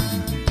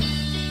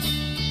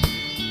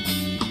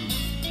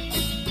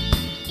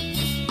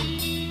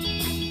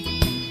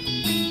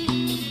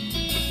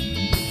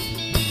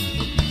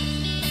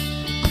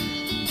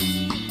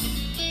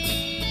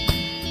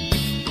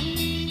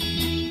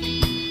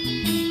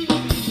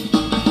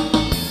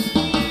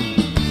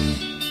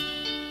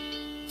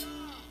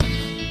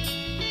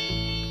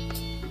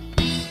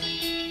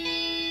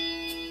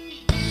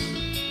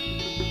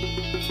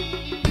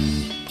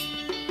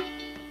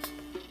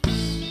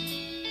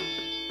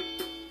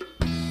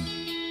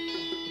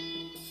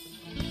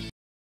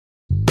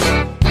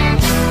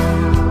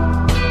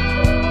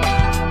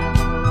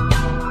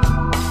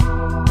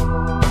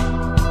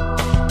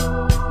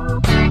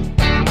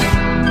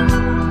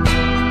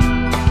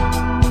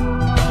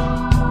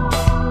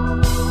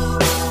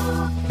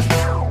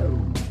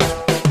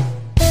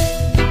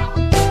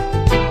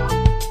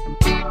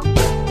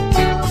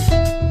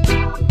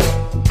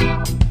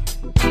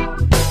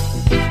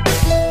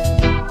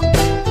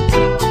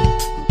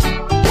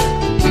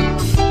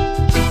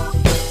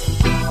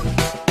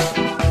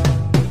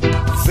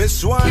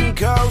 This one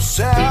goes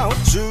out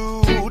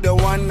to the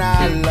one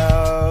I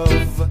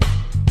love.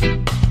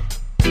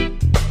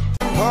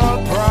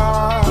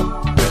 Pop,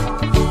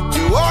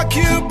 to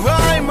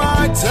occupy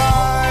my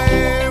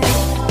time.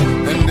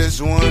 And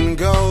this one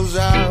goes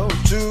out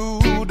to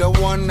the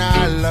one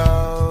I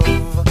love.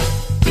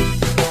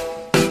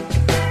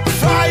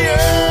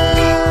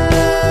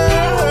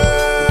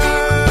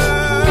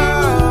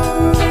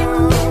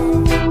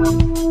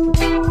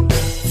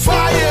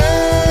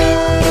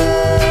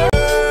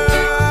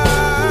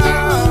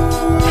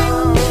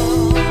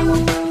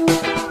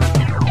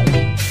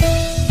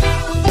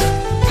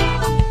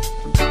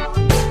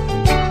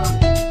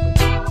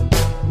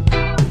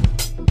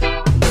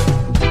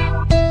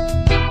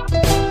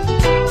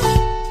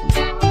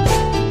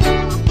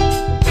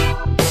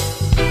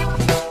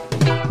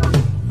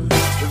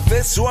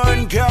 This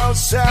one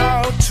goes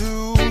out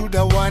to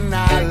the one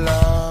I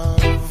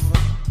love.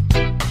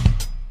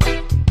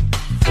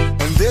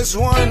 And this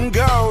one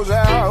goes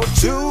out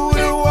to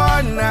the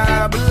one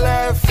I've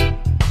left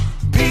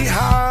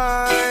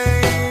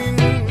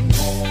behind.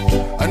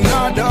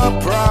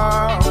 Another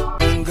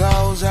problem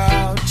goes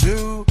out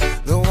to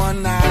the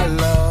one I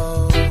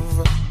love.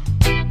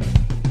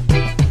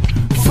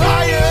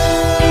 Fire!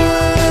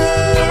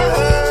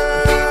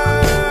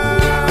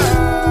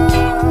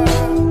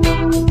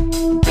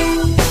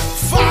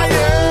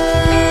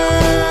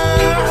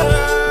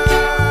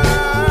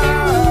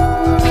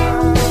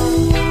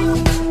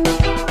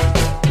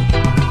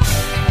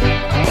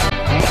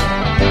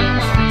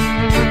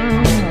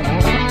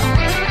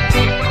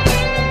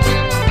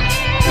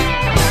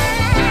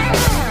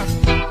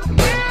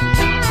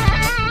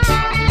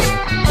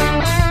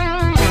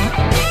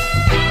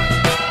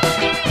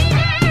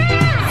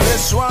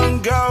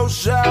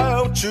 Goes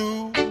out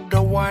to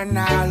the one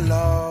I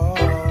love.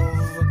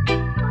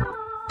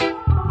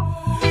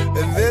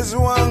 And this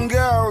one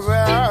goes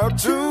out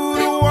to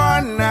the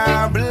one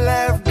I've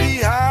left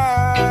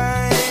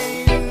behind.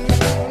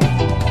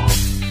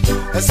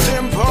 A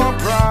simple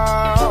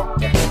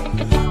problem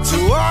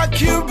to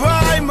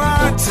occupy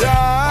my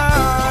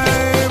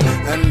time.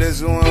 And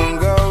this one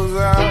goes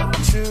out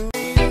to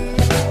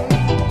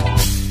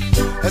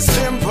a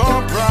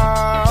simple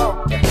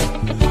problem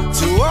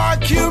to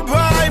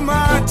occupy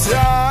my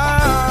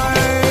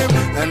time.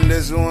 And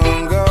this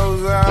one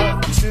goes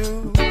out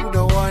to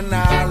the one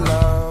I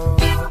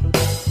love.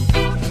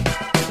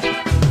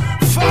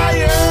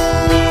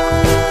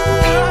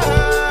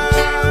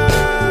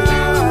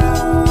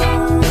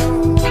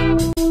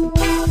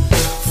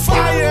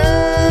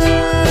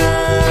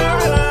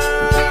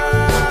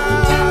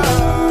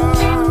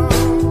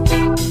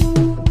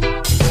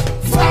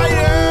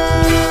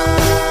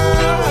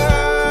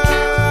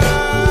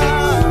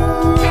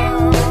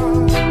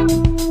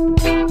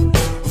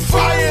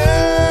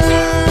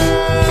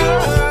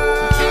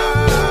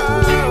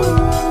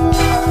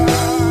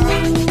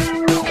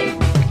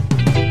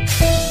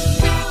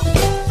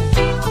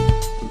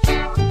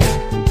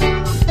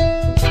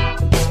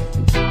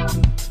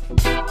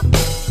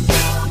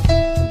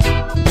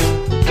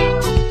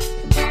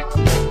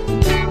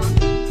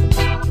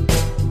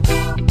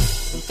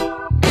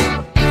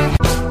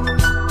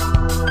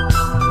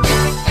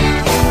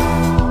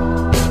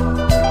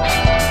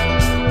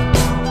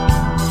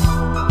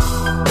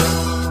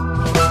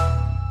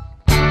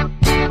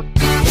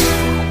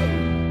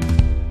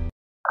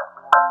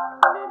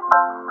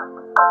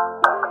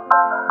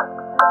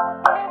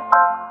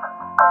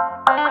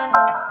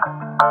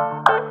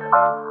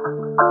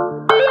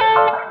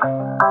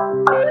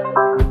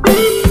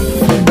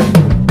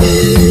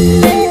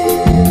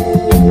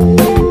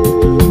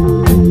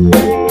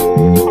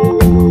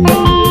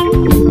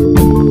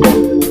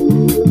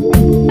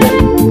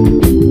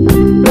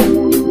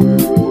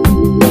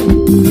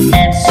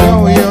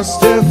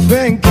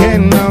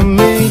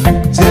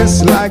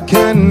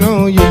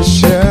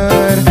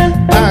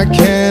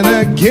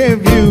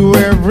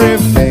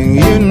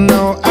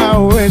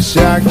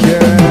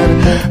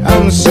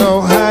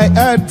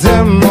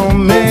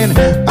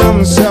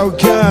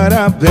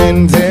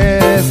 been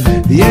this.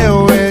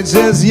 Yeah, we're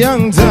just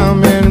young,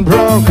 dumb, and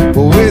broke,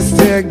 but we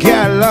still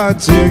got a lot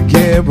to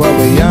give. But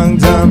we're young,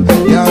 dumb,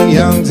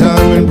 young,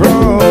 dumb, and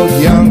broke.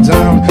 Young,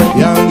 dumb,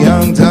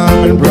 young,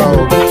 dumb, and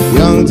broke.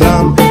 Young,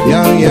 dumb,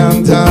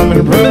 young, dumb,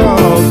 and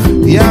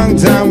broke. Young,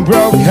 dumb,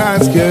 broke, high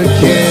school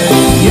kid.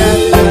 Yeah,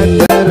 da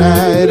da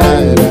da da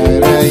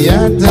da.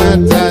 Yeah, da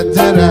da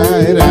da da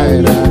da.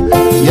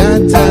 Yeah,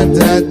 da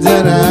da da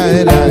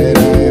da da.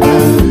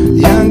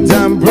 Young,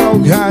 dumb,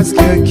 broke, high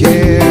school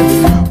kids.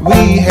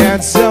 We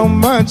had so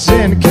much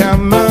in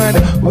common.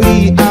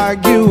 We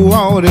argue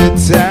all the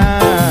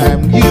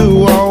time.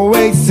 You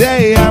always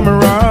say I'm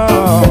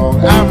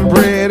wrong. I'm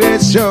pretty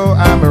sure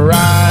I'm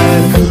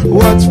right.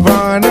 What's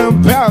fun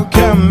about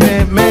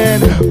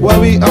commitment?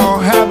 Well, we all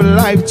have a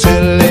life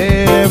to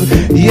live.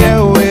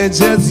 Yeah, we're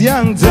just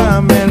young,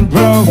 dumb, and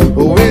broke.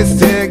 We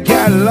still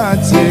got a lot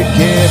to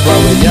give. But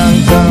we're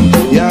young, dumb,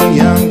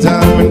 young,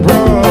 dumb, and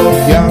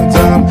broke. Young,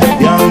 dumb,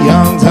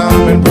 young,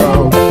 dumb, and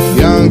broke.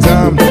 Young,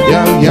 dumb,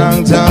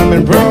 young, dumb,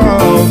 and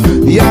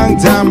broke. Young,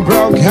 dumb,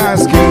 broke high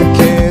school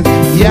kids.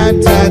 Yeah,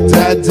 da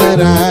da da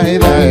da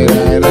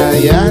da da.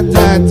 Yeah,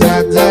 da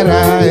da da da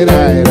da.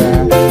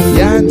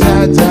 Yeah,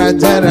 da da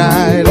da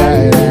da da.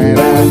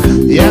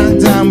 Young,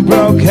 dumb,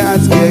 broke high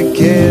school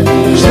kids.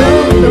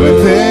 Sure, let me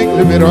think,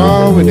 live it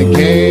all in the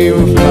game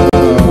of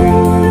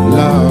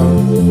love.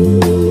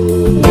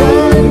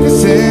 Let me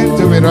sing,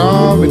 do it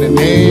all in the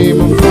name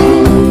of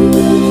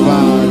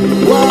fun.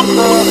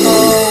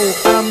 Whoa,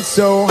 I'm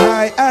so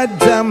high at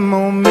the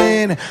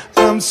moment.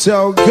 I'm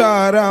so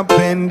caught up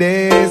in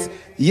this.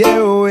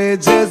 Yeah, we're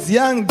just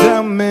young,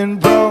 dumb, and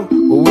broke.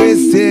 We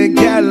still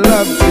got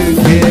love to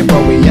give.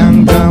 But we're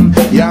young, dumb,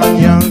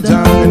 young,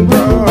 dumb, and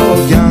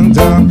broke. Young,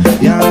 dumb,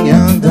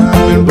 young,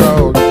 dumb, and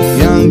broke.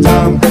 Young,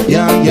 dumb,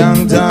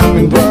 young, dumb,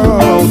 and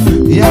broke.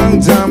 Young,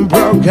 dumb,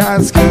 broke,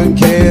 high school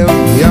kid.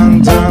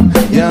 Young, dumb,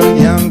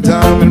 young,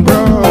 dumb, and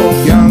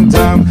broke. Young,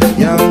 dumb,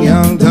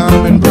 young,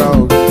 dumb, and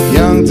broke.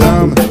 Young,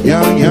 dumb,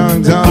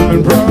 young, dumb,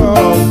 and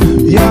broke.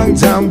 Young,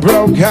 dumb,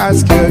 broke, high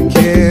school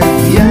kid.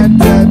 Yeah,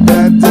 da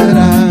da da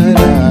da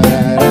da.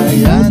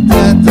 Yeah,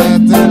 da da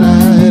da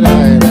da da.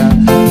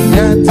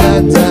 Yeah, da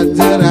da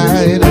da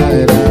da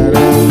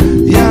da.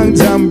 Young,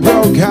 dumb,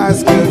 broke, high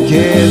school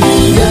kid.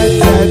 Yeah,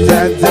 da da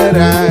da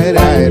da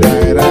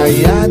da.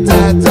 Yeah, da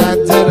da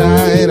da da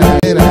da.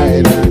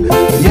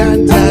 Yeah,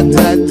 da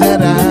da da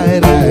da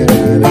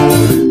da.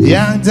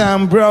 Young,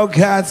 dumb, broke,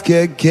 high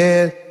school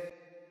kid.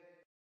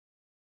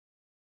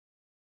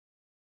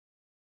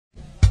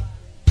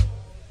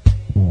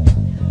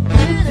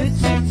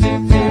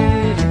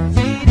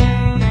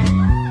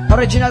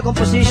 Original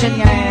composition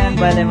nga yan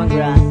by Lemon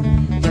Grass.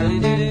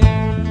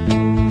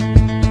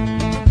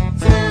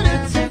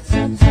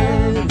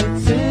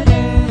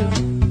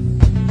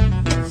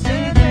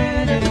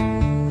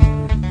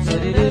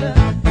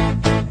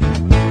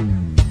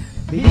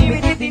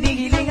 Binibigit,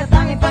 tinigiling at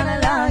tanging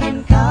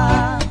panalangin ka.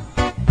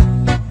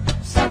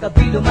 Sa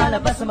gabi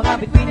lumalabas sa mga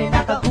bituin ay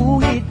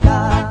nakakuhit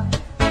ka.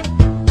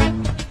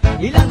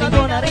 Ilang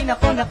gago na rin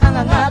ako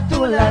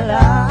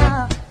nakangangatulala.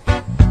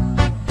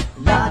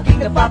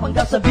 Laging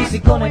napapanggap sa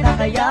bisig ko na'y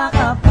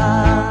nakayakap ka.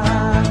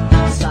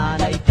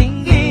 Sana'y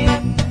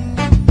tinggin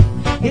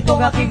itong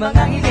aking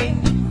mga hiling.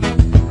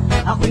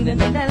 Ako'y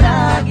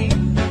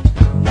nananalangin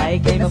na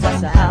ika'y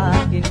mapasa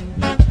akin.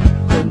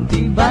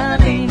 Kundi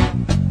ba rin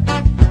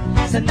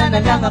sana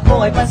na lang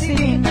ako ay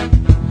pansinin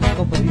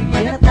kung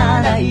pagiging at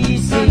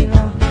nanaisin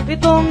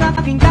itong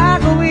aking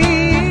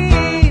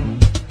gagawin.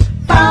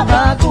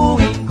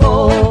 Pabaguhin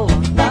ko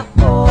ang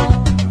takbo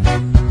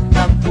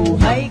ng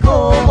buhay ko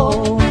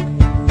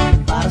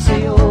para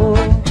sa'yo.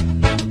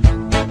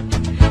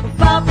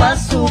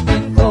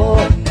 Papasukin ko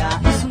ang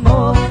nais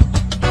mo,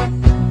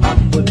 ang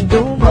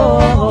mundo mo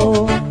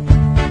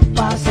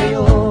para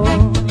sa'yo.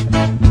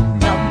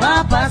 Na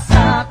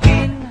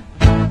mapasakin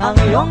ang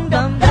iyong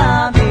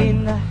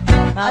damdamin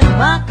at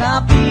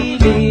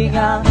makapiling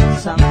ang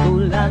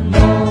sangkulan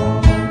mo.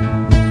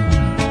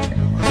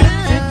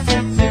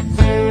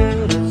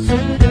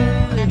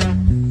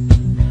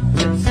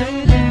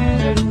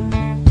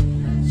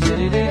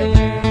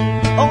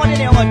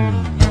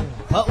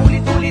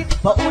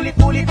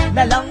 Paulit-ulit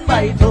na lang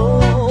ba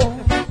ito?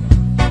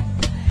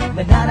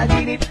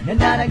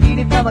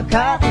 Nananaginip na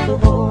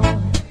magkatotoo.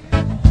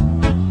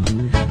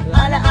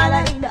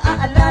 Alaala,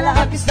 naaalala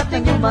ang kisap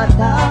ng iyong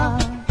mata.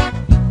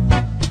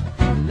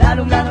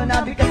 Lalong-lalo na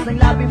bigas ng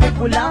labi mo'y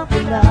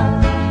pula-pula.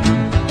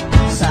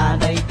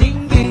 Sana'y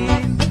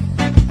tinggin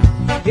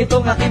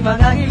itong aking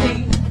mga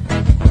hiling.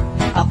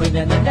 Ako'y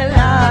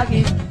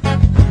nananalangin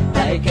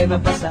na ika'y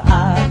mapasa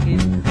akin.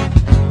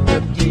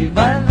 Kundi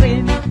man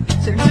rin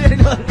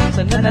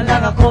sana na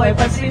lang ako ay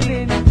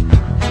pansinin.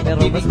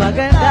 Pero mas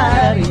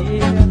maganda rin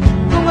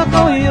kung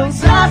ako yung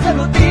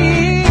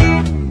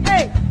sasagutin.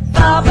 Hey!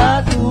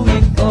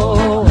 Babatuhin ko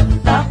ang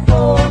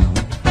takbo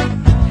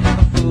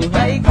ang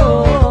buhay ko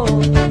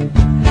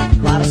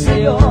para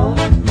sa'yo.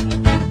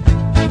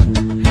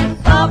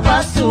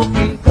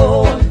 Papasukin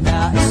ko ang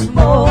nais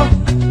mo,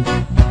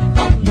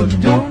 ang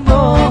mundo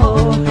mo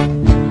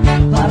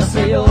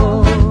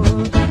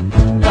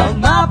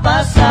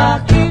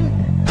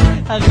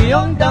ang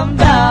iyong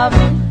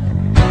damdamin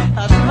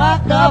at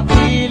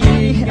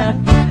makapiling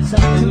sa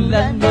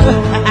tulad mo.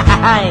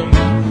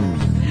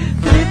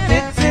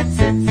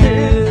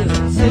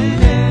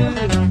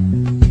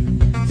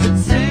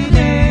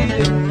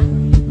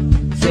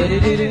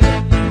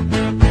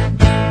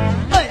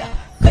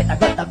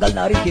 Tagal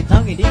na rin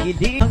kitang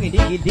hinihiling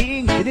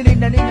Dinilig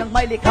na ninyang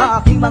may likha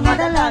aking mga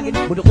dalangin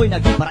Mundo ko'y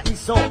naging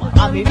paraiso,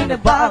 marami rin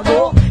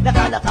nagbago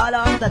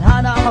Nakalatala ang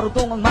tadhana,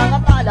 marutong ang mga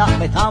tala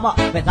May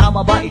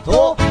tama ba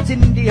ito?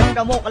 Sinindihan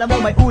ka mo, kala mo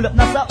may ulap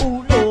na sa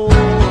ulo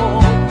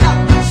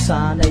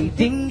Sana'y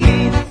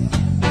tinggin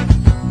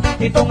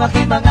itong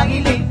aking mga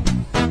hiling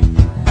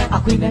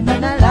Ako'y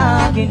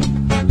nananalangin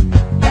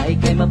na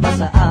ika'y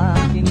mapasa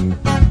akin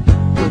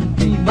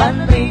Kundi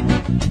man rin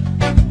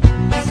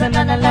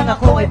sana na lang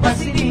ako ay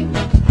pansinin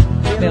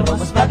Pero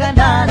mas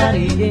maganda na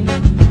rin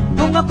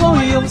Kung ako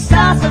yung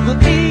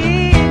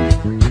sasagutin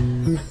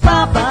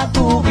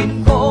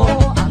Papatukin ko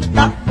ang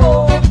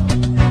takbo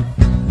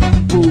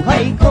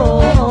Buhay ko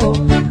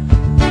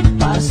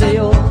para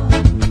sa'yo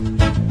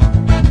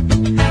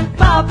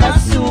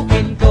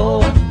Papasukin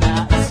ko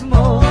nais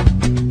mo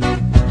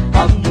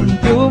Ang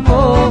mundo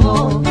mo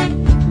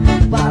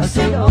para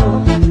sa'yo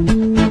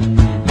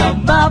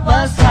Nang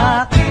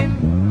mapasakin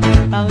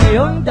ang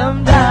iyong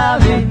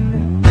damdamin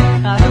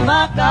at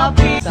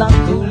makapit ang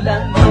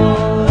tulad mo.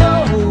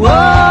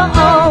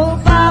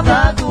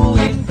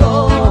 Babaguhin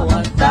ko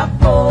ang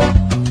takbo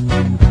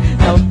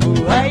ng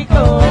buhay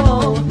ko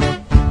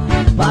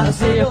para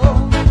sa'yo.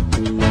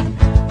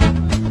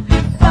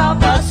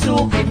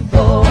 Papasukin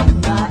ko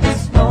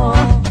nais mo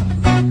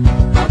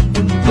ang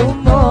mundo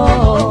mo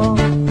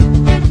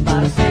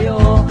para sa'yo.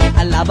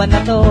 Ang laban na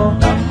to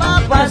na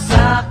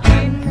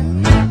mapasakin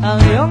ang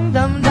iyong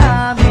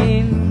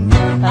damdamin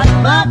at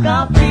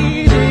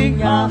makapiling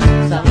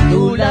sa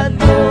tulad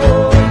mo.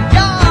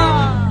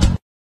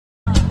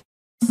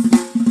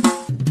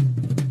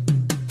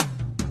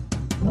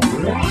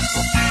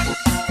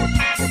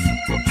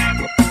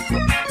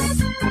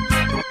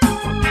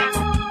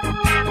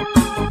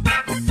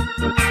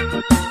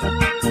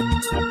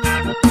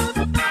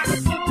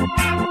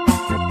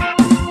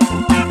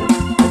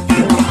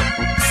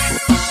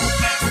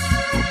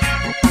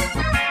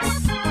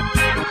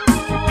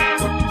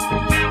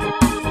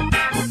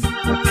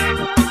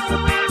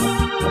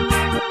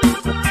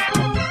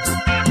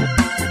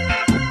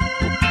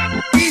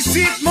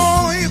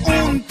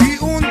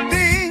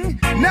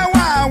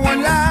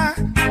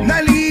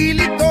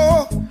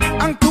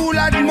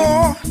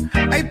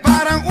 Ay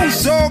parang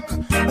usok,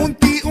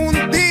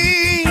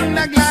 unti-unting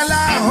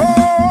naglalaho.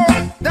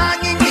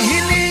 Tanging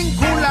hiling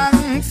ko lang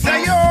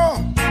sa'yo,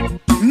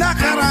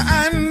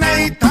 nakaraan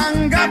ay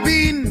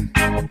tanggapin,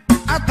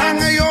 at ang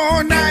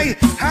ngayon ay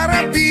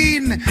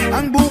harapin.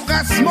 Ang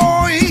bukas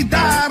mo'y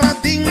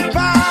darating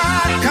pa,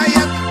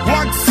 kaya't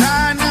huwag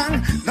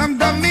sanang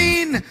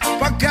damdamin,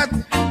 pagkat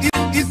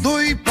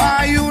ito'y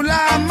payo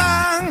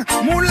lamang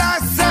mula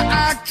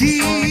sa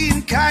akin,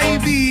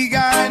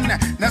 kaibigan,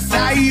 na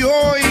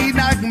sa'yo'y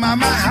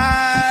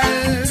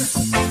nagmamahal.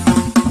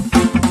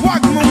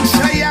 Huwag mong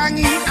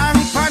sayangin ang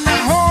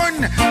panahon,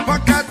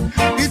 pagkat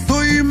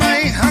ito'y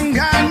may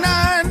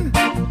hangganan.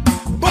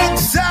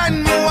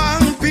 Buksan mo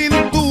ang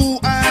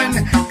pintuan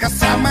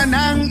kasama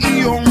ng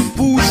iyong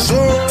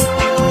puso.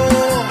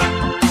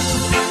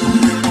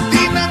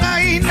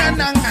 Tinangay na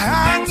ng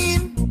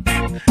hangin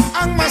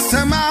ang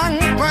masamang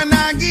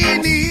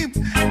panaginip,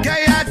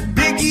 kaya't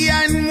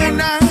bigyan mo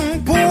ng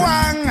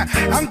puwang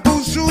ang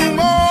puso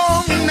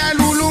mong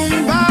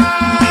nalulumbay.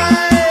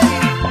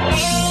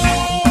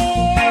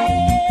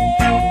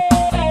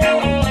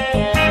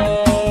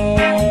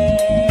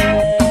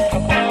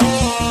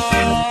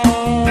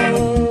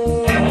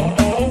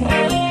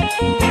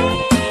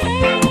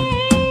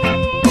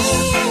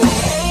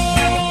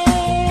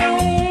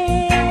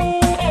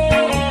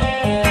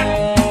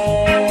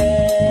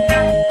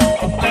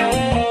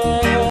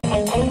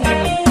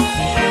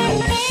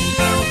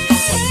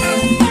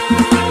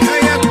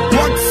 Kaya't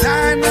huwag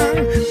sanang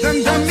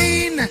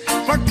damdamin,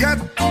 pagkat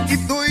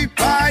ito'y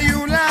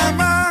payo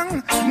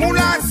lamang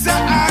mula sa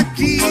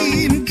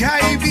akin,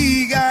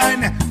 kaibigan,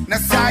 na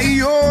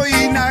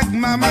sa'yo'y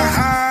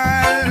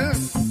nagmamahal.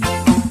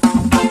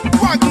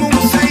 Huwag mong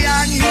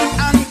sayangin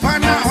ang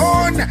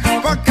panahon,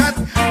 pagkat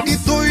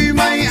ito'y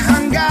may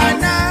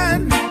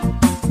hangganan.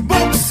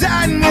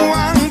 Buksan mo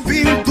ang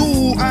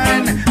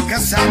pintuan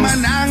kasama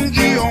ng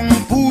iyong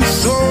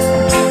puso.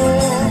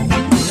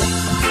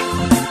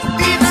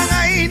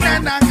 Tinangay na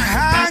ng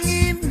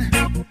hangin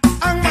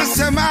ang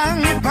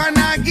masamang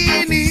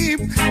panaginip,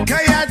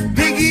 kaya't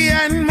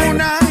bigyan mo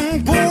ng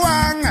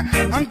puwang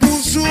ang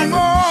puso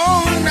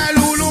mong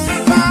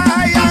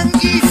nalulumbay. Ang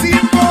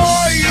isip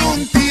mo'y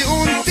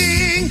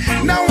unti-unting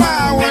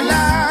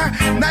nawawala,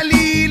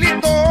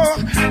 nalilito.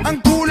 Ang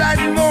tulad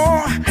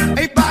mo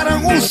ay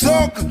parang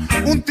usok,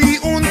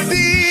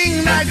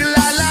 unti-unting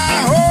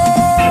naglalaho.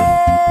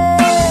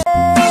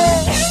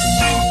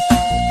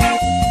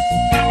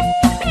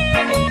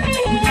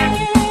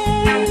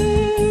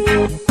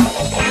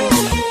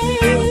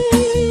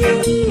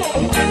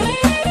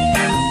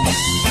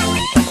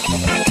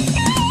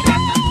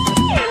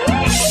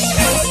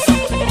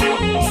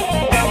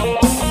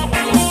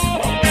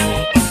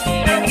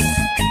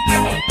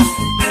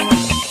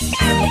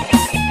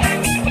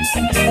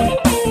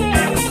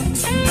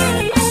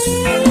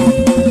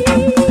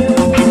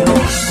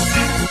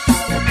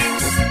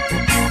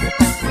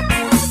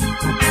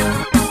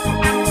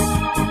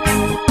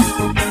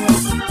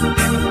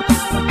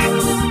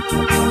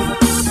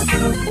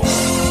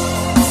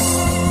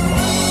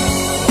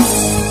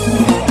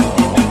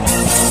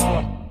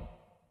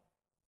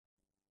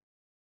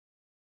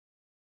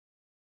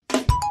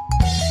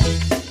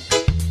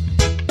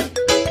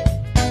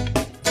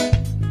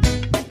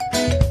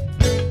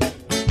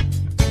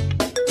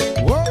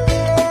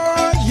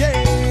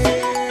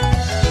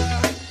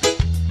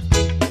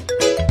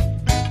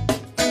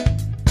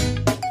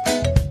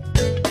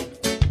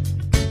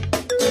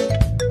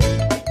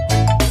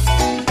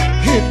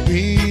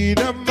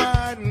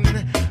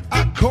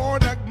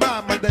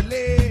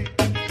 madali.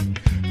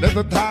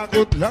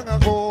 Natatakot lang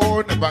ako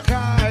na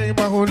baka'y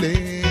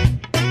mahuli.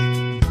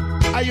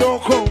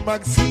 Ayokong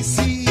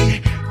magsisi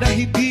na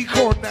hindi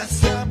ko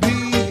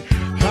nasabi,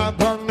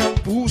 habang ang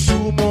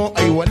puso mo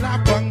ay wala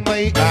pang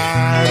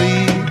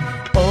may-ari.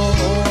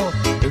 Oo,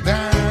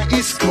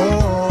 nais ko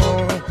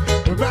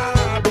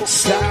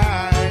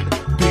mabuksan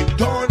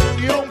pinto ng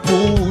iyong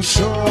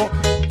puso.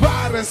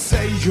 Para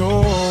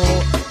sa'yo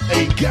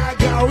ay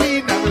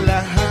gagawin ang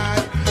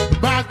lahat,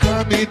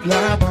 makamit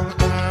lamang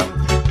ang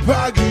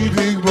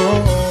pag-ibig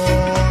mo.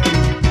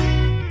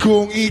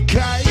 Kung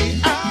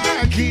ika'y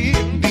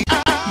akin,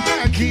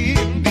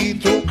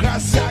 dito ka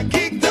sa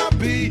aking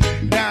tabi.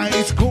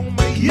 Nais kong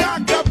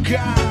mayakap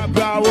ka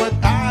bawat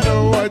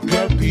araw at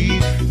gabi.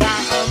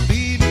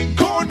 Aaminin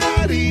ko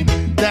na rin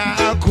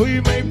na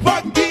ako'y may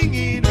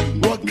pagtingin.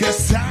 Huwag ka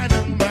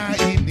sanang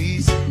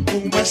mainis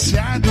kung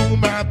masyadong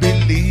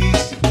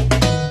mabilis.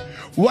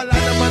 Wala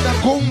naman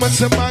akong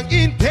masamang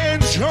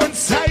intensyon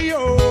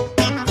sa'yo.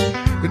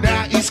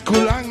 Nais ko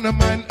lang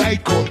naman ay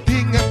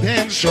konting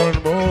atensyon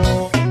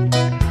mo.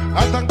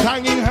 At ang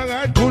tanging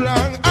hangad ko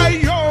lang ay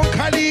iyong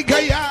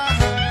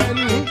kaligayahan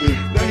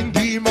na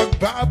hindi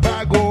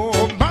magbabago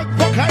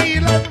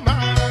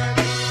magpakailanman.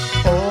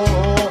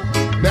 Oo,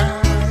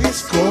 nais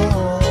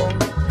kong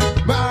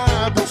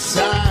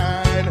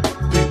mabuksan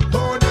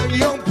pinto ng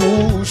iyong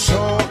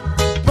puso.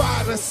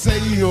 Para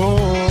sa'yo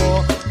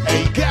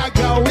ay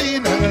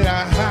gagawin ang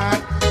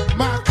lahat,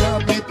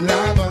 makamit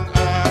lamang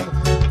ang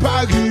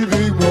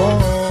pag-ibig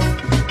mo.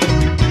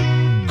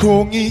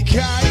 Kung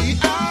ika'y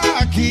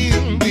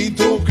akin,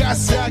 dito ka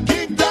sa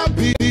aking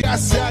tabi,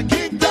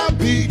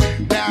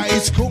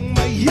 nais kong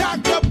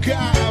mayakap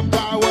ka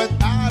bawat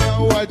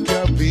araw at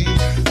gabi.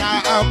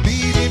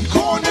 Aaminin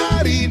ko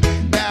na rin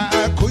na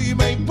ako'y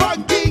may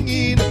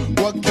pagtingin.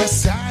 Huwag ka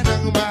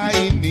sanang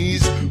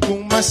mainis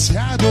kung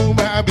masyadong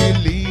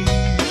mabilis.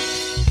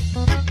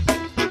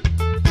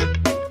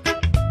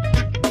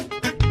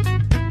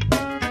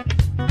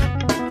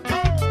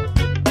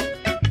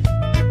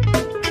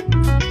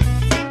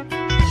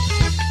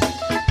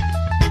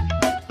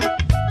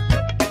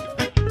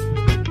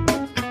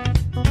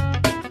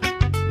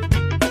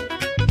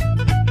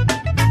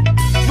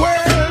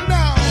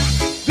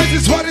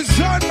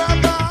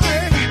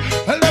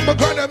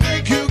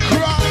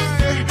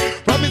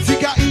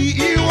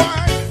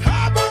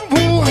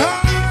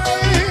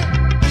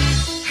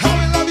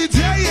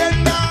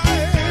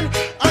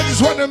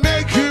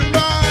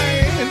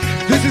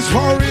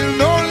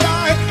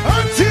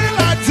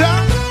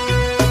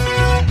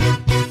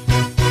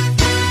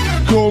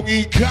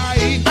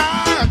 Ika'y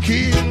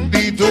akin,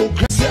 dito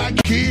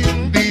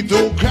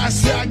ka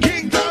sa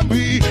aking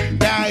tabi.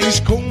 Nais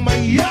kong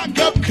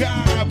mayakap ka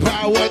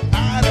bawat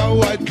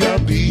araw at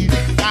gabi.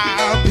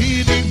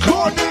 Aaminin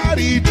ko na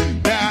rin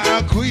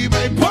na ako'y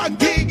may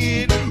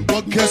pagtingin.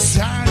 Huwag ka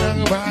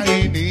sanang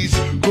mainis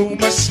kung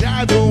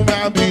masyadong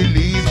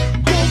mabilis.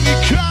 Kung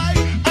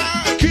ika'y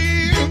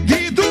akin,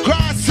 dito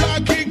ka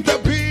sa aking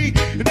tabi.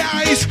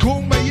 Nais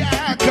kong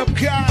mayakap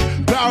ka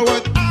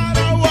bawat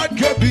araw at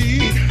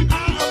gabi.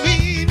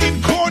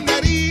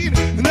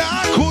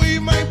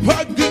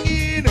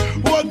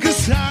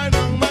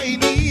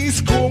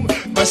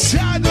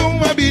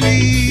 Masyadong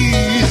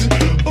mabilis.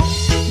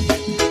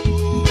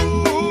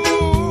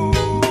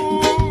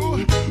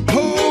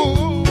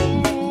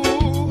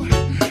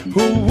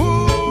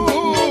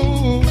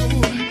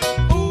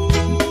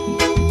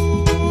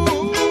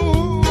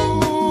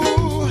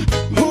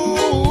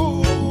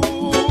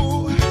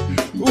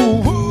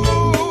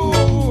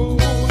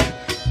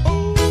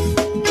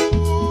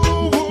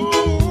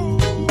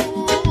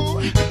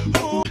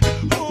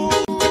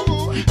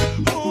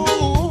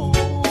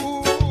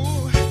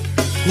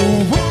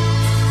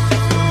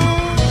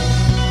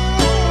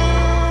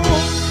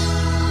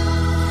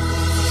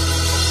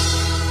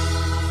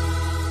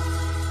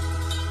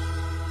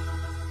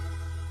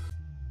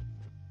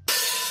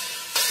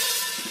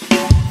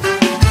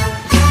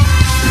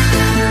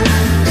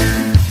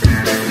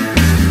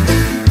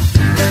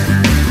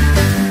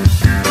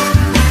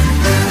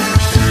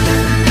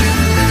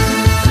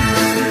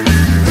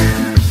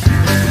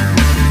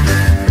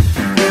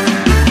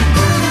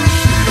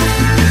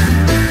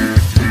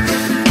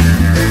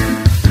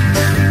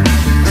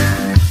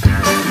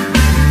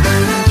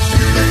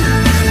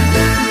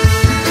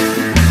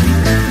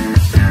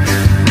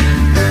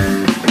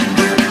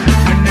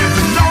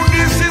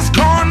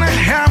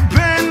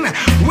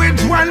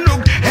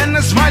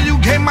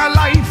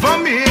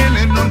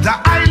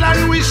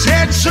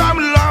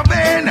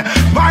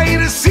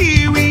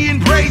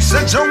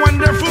 Such a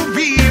wonderful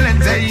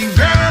feeling, saying,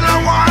 girl, I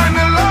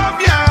wanna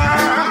love ya.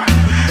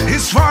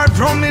 It's far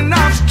from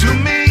enough to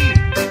me.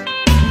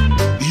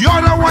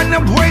 You're the one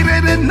I've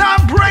waited and I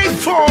prayed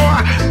for.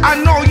 I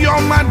know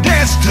you're my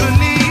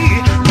destiny.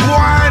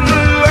 One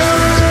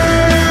love,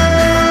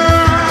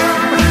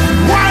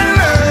 one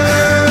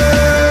love,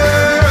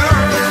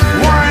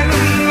 one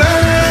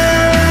love,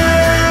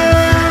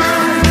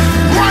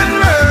 one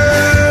love.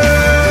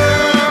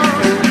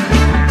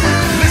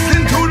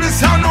 Listen to the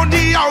sound of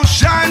the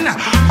ocean.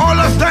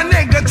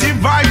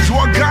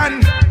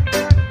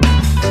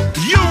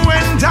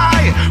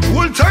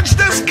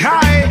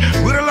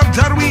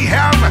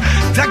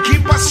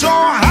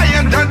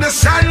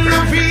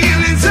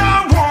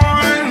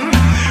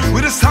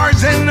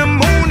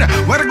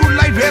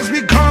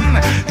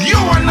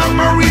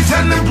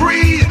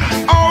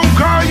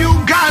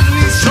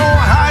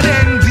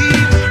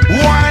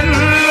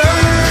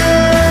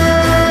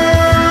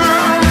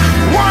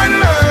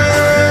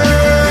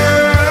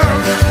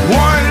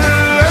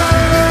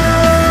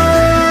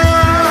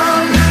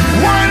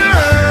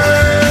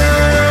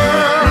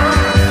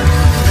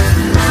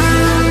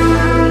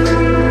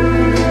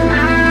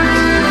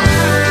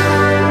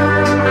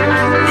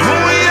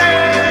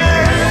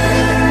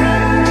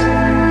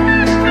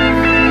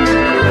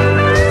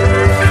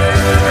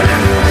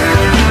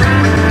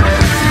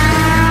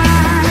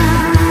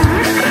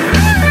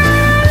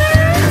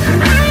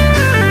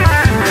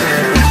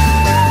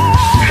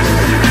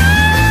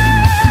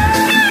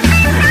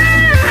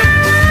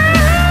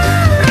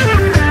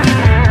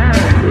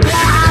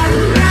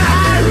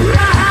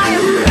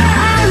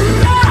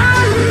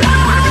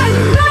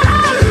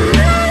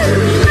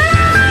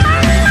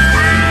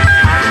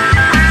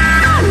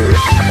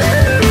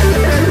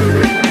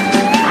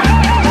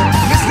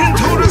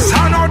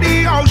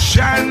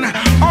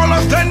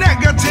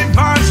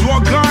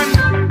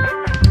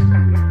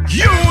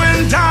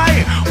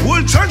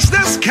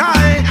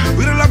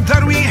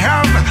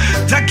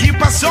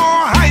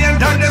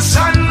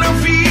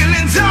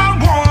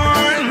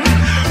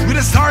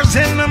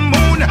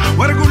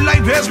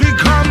 life has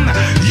become.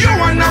 You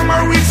are not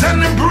my reason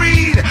to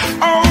breed.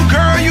 Oh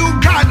girl, you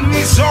got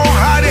me so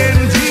hot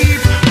and deep.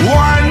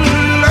 One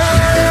love,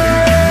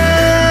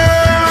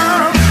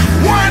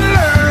 one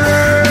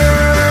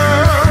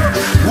love,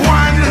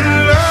 one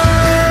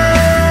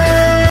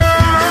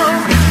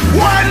love,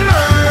 one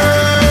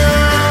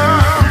love,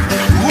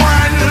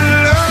 one love,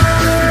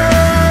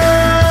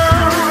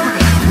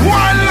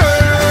 one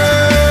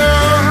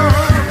love,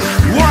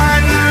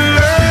 one love,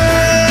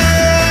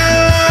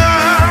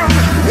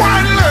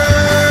 one love.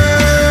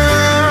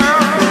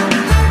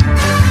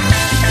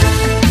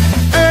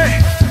 Hey,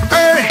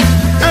 hey,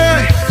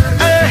 hey,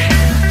 hey.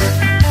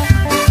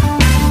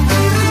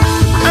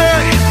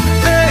 Hey,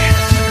 hey,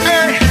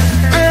 hey,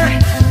 hey.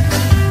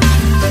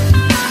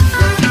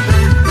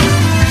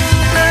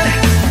 Hey,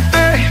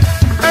 hey,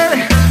 hey,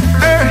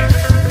 hey.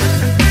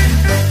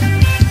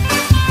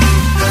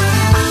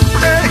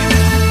 Hey,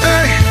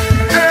 hey,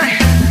 hey,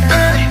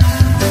 hey.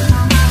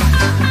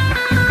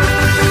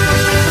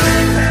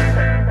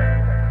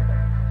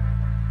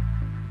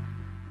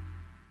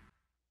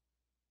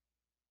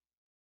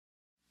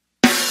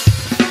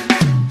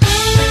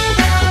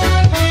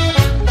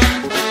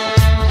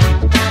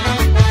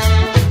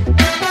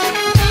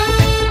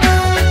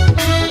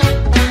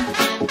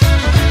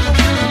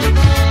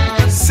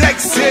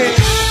 Sexy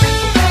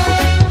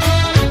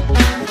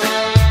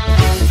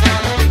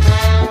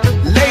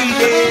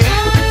lady,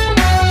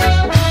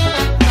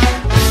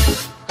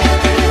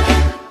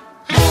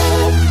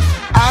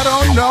 I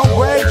don't know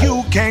where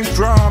you came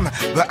from,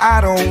 but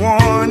I don't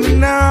wanna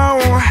know.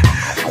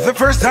 The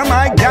first time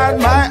I got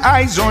my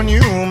eyes on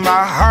you,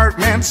 my heart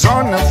went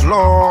on the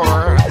floor.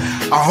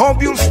 I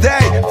hope you'll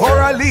stay for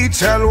a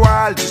little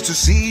while just to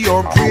see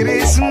your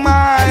pretty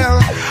smile.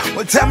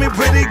 Well, tell me,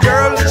 pretty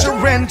girl, that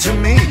you're into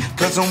me,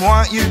 'cause I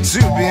want you to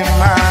be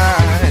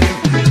mine.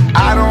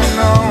 I don't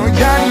know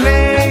your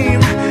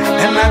name,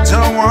 and I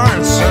don't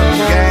want some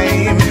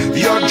game.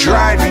 You're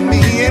driving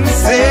me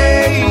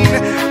insane.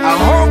 I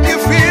hope you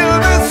feel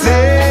the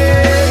same.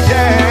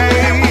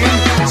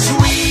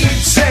 Sweet,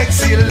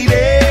 sexy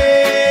lady,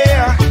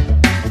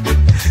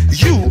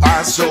 you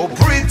are so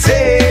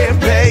pretty,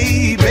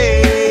 baby.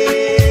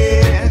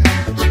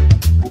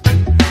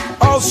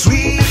 Oh,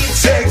 sweet,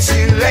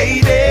 sexy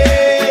lady,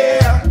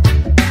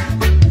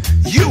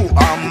 you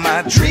are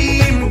my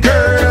dream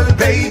girl,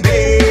 baby.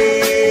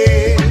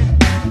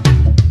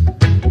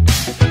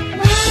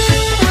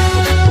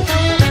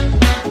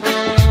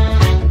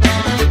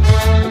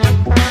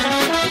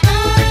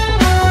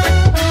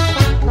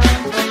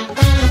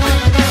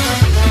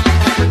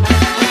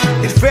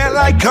 It felt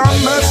like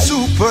I'm a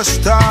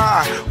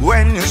superstar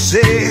when you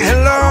say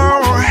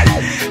hello.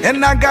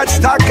 And I got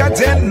stuck, I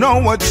didn't know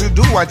what to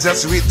do. I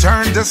just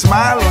returned a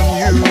smile on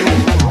you.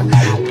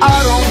 I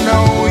don't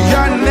know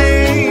your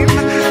name,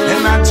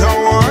 and I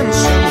don't want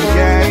some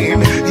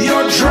game.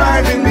 You're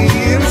driving me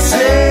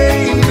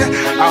insane.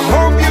 I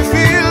hope you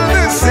feel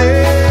the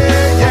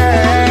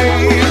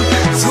same.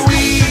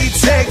 Sweet,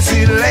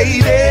 sexy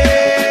lady,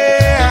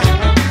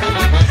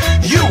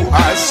 you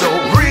are so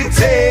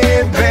pretty,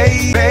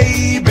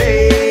 baby.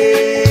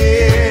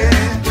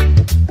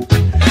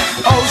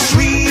 Oh,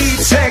 sweet,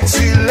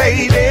 sexy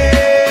lady,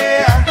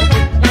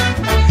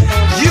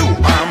 you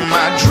are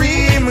my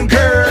dream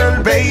girl,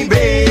 baby.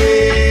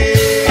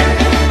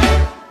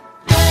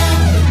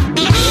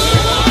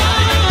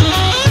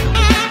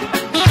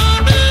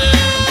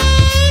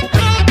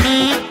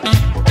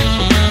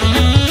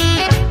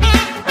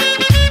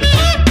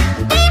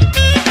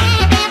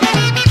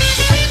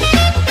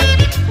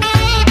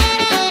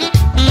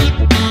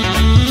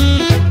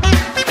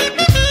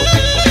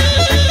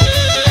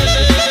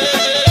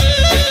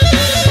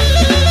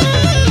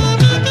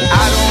 I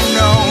don't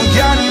know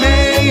your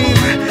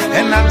name,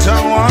 and I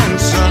don't want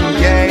some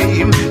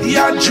game.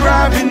 You're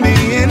driving me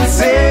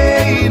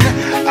insane.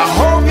 I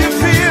hope you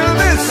feel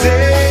the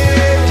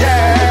same.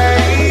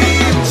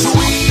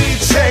 Sweet,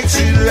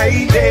 sexy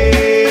lady,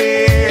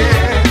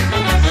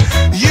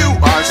 you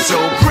are so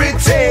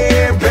pretty,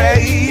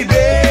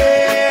 baby.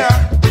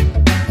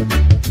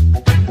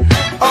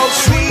 Oh,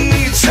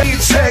 sweet,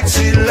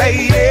 sexy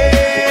lady,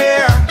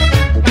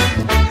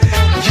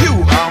 you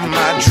are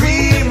my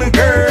dream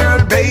girl,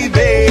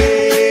 baby.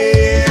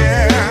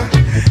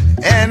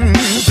 And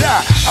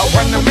I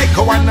wanna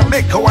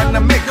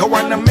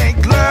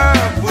make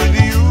love with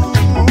you.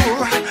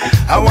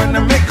 I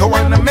wanna make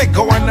love with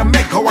you.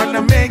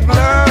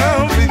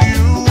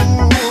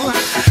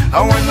 I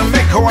wanna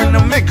make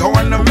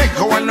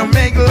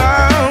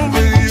love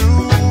with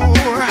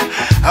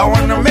you.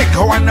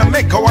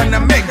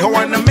 I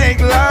wanna make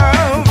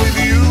love with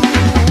you.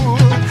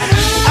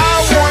 I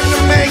wanna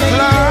make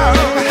love.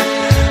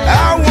 I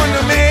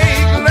wanna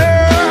make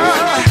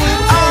love.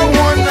 I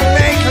wanna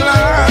make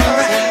love.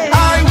 I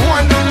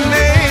wanna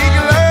make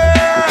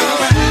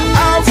love. I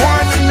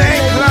wanna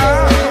make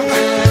love.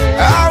 I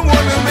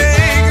wanna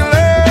make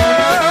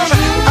love.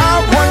 I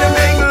wanna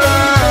make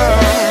love.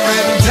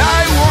 And I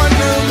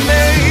wanna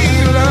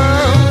make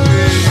love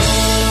with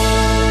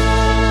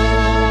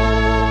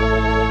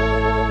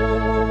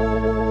you.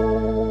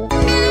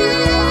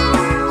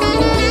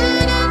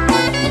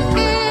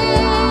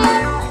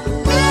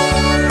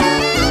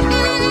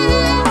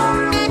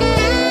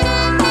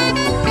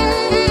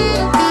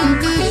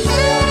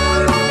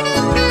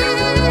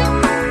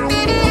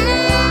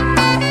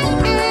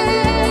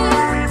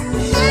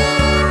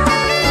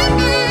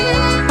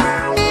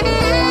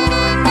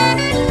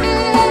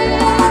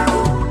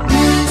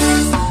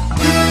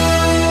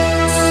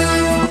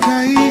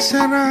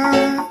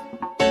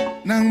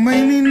 ng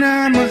may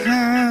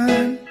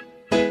minamahal.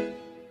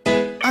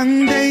 Ang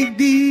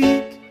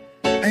daigdig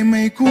ay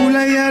may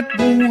kulay at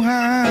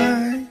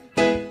buhay.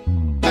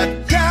 At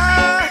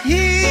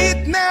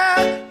kahit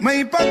na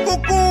may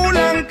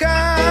pagkukulang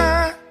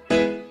ka,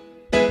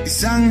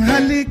 isang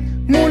halik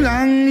mo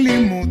lang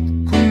limot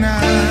ko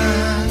na.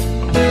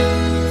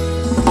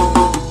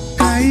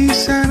 Kay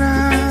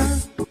sarap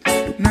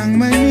ng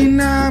may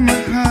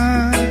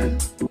minamahal,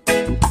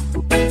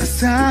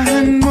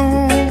 asahan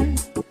mo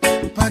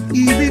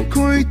pag-ibig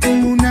ko'y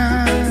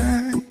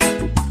tunay.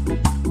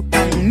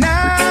 Ang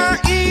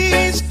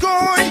nais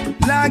ko'y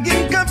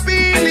laging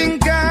kapiling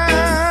ka.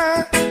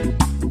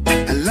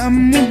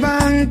 Alam mo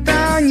bang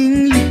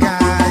tanging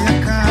ligaya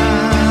ka?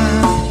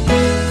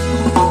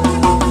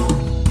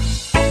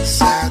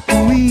 Sa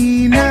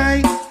tuwin ay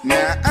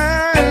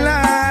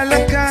naalala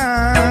ka,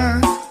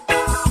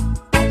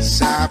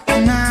 sa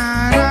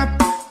pangarap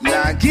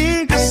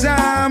laging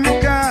kasama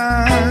ka.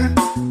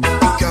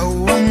 Ikaw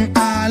ang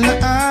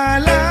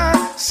alaala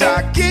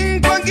sa aking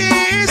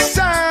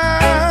pag-iisa.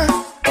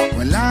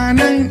 Wala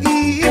nang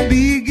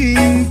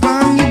iibigin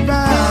pang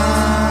iba.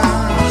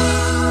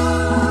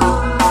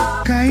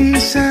 Kay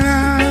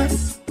sarap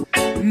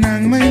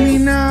ng may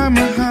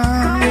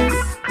minamahal,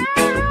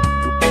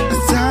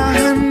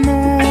 asahan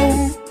mo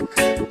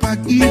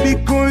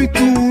pag-ibig ko'y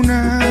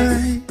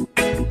tunay.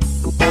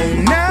 Ang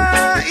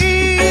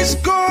nais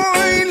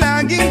ko'y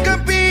laging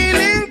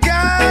kapiling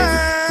ka.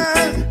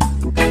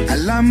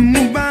 Alam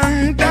mo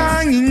bang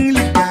tanging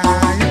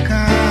ligaya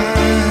ka?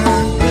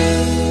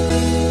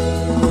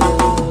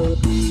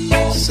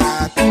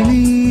 Sa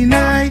tuwin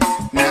ay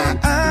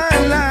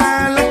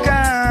naalala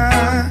ka,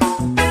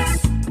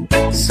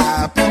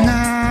 sa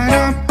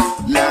pangarap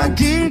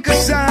laging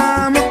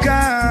kasama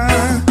ka.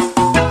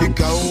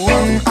 Ikaw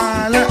ang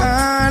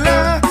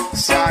alaala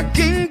sa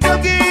aking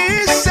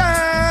pag-iisa.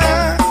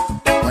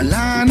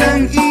 Wala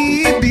nang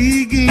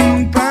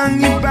iibigin pang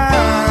iba.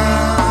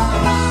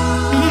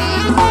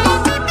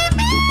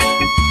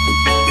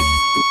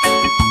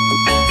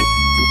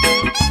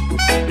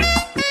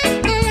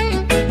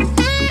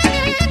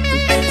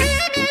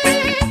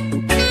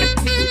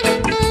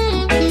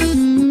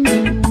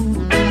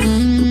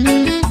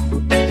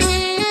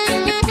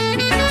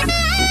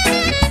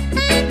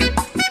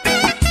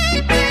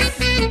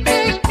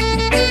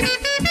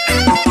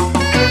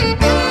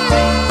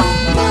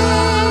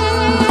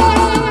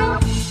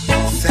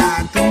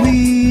 Sa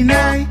tuwin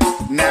ay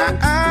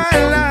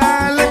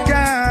naalala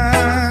ka,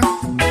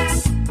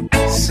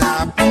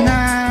 sa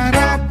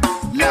pangarap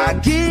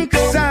laging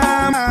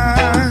kasama.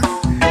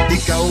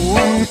 Ikaw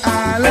ang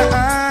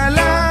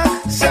alaala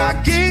sa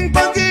aking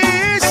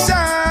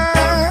pag-iisa.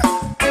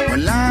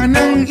 Wala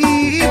nang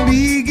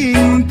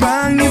iibigin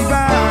pang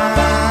iba.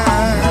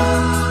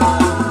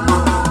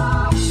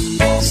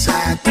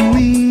 Sa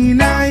tuwin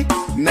ay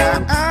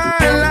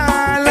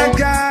naalala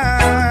ka,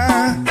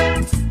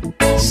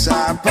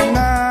 sa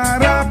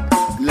pangarap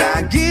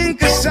laging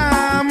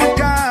kasama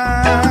ka.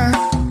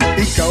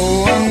 Ikaw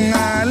ang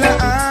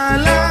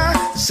alaala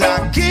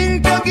sa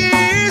aking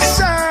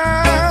pag-iisa.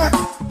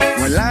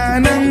 Wala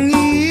nang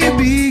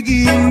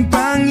iibigin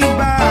pang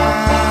iba.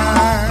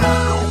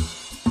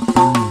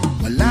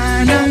 Wala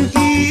nang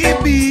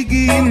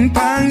iibigin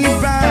pang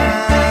iba.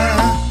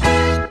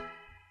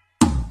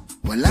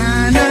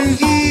 Wala nang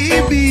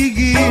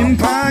iibigin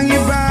pang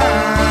iba.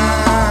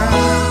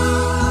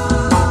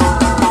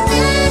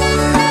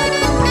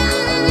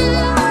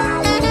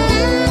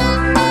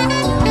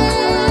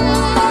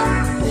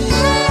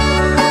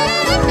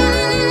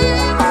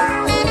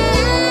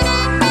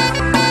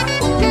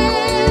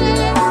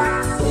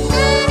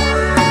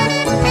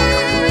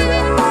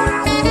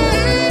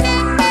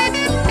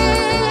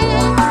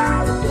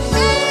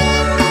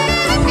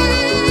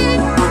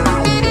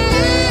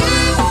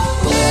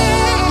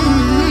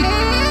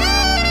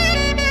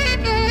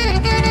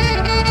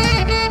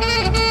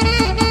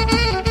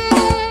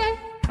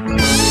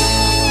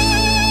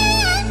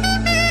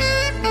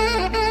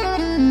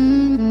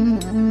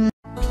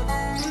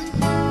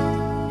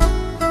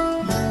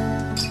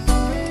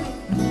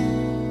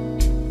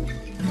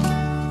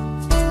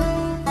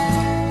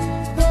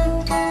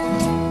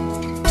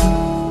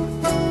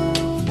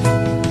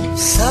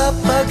 Sa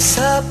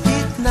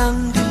pagsapit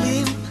ng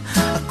dilim,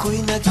 ako'y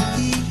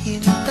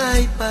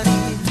naghihintay pa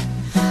rin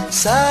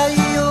sa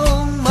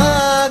iyong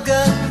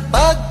maagang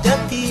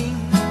pagdating.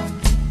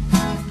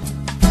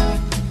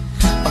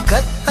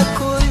 Pagkat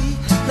ako'y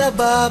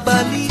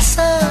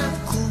nababalisa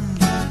kung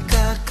di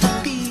ka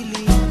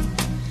kapiling.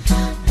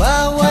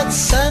 Bawat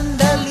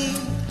sandali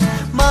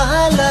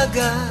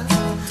mahalaga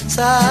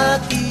sa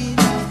atin.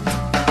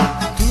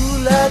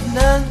 Tulad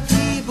ng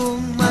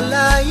ibong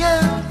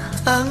malaya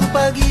ang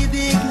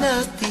pag-ibig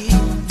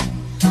natin,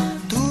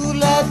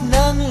 tulad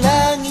ng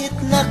langit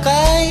na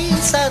kay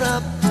sarap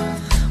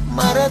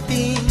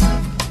marating.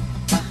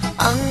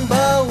 Ang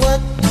bawat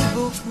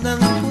tibok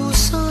ng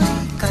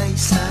puso'y kay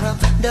sarap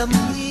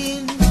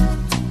damhin,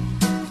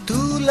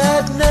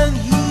 tulad ng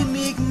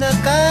himig na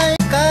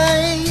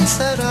kay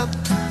sarap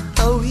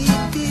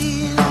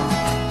awitin.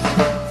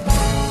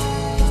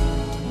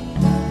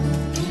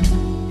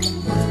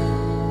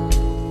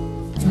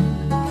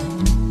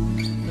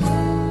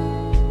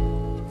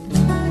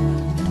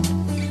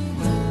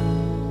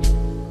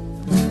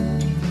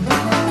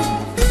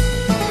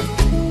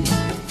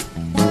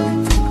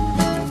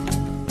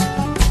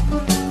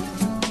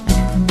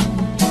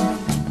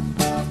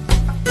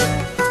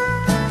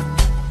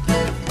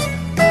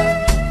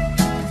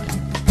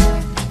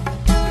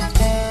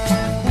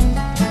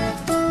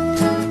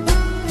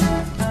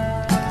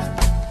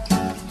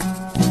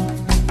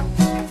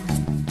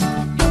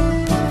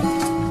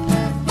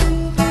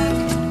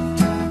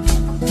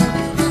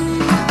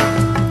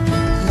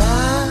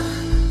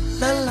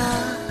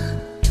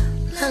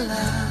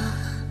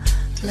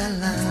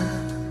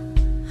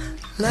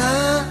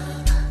 la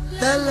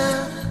la la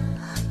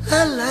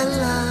la la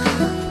la.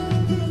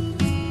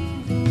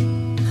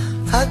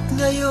 At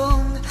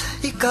ngayong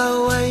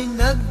ikaw ay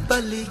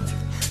nagbalik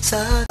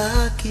sa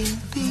aking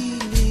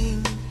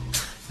piling,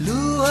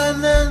 luha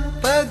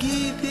ng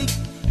pag-ibig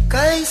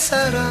kay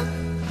sarap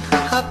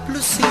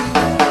haplusin.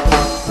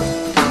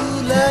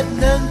 Tulad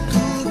ng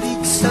tubig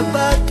sa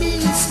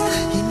batis,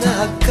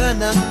 hinahag ka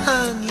ng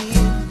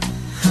hangin.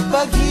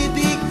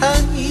 Pag-ibig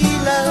ang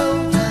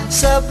ilaw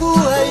sa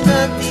buhay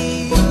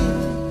natin.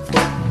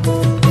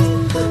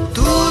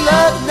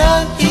 Tulad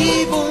ng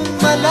ibong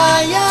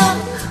malaya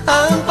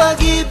ang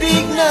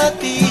pag-ibig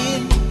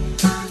natin.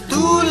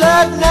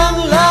 Tulad ng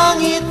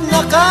langit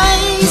na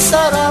kay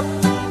sarap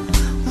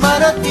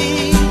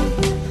marating.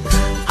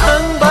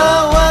 Ang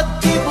bawat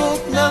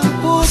tibok ng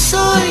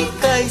puso'y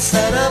kay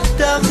sarap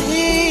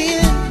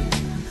damhin.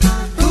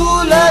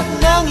 Tulad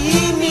ng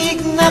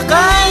himig na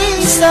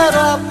kay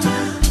sarap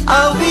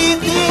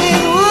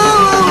awitin.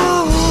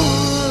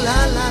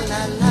 La la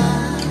la la,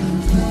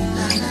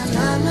 la la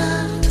la la,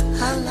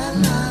 la la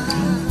la,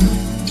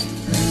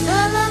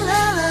 la la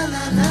la la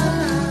la la,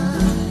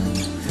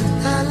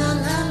 la la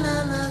la la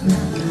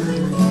la,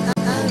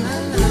 la la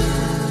la.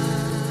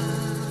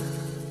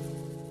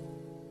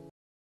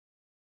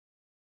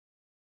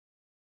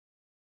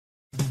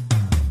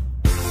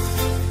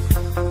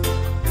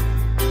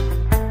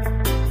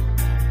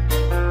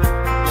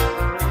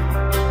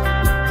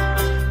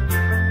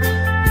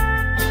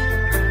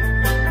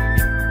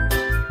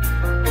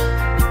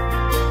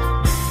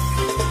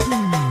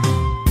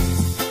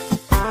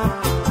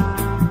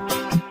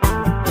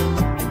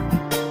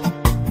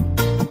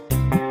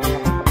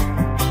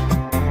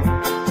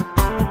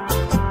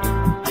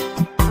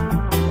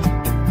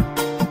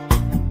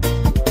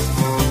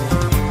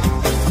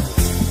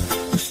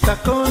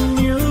 Stuck on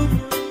you,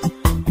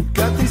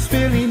 got this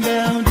feeling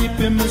down deep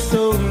in my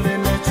soul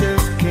and I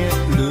just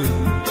can't lose.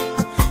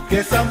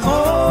 Guess I'm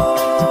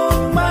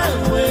on my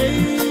way.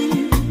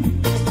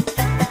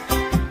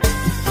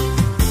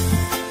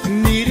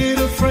 Needed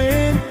a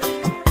friend,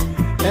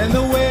 and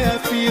the way I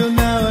feel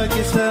now, I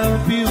guess I'll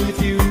be with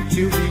you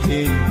till the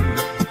end.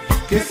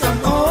 Guess I'm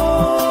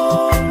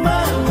on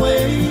my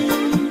way.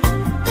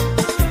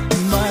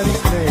 Mighty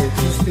glad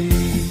to stay.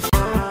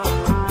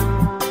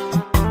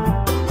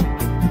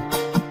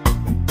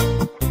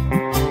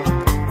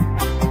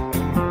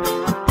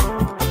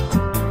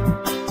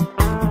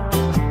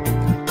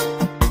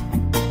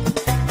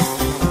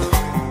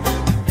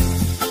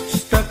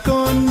 Stuck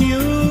on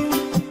you,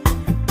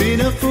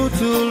 been a fool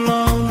too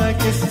long. I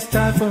guess it's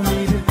time for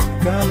me to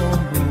come on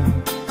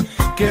home.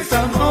 Guess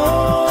I'm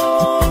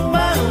on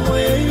my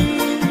way.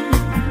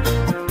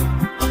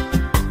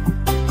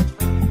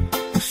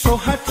 So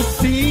hard to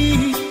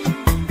see,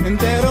 and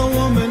that a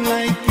woman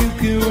like you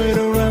can wait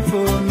around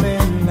for a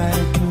man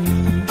like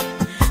me.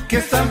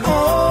 Guess I'm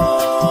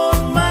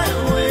on my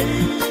way.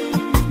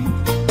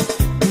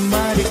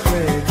 Mighty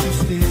glad you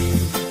stay.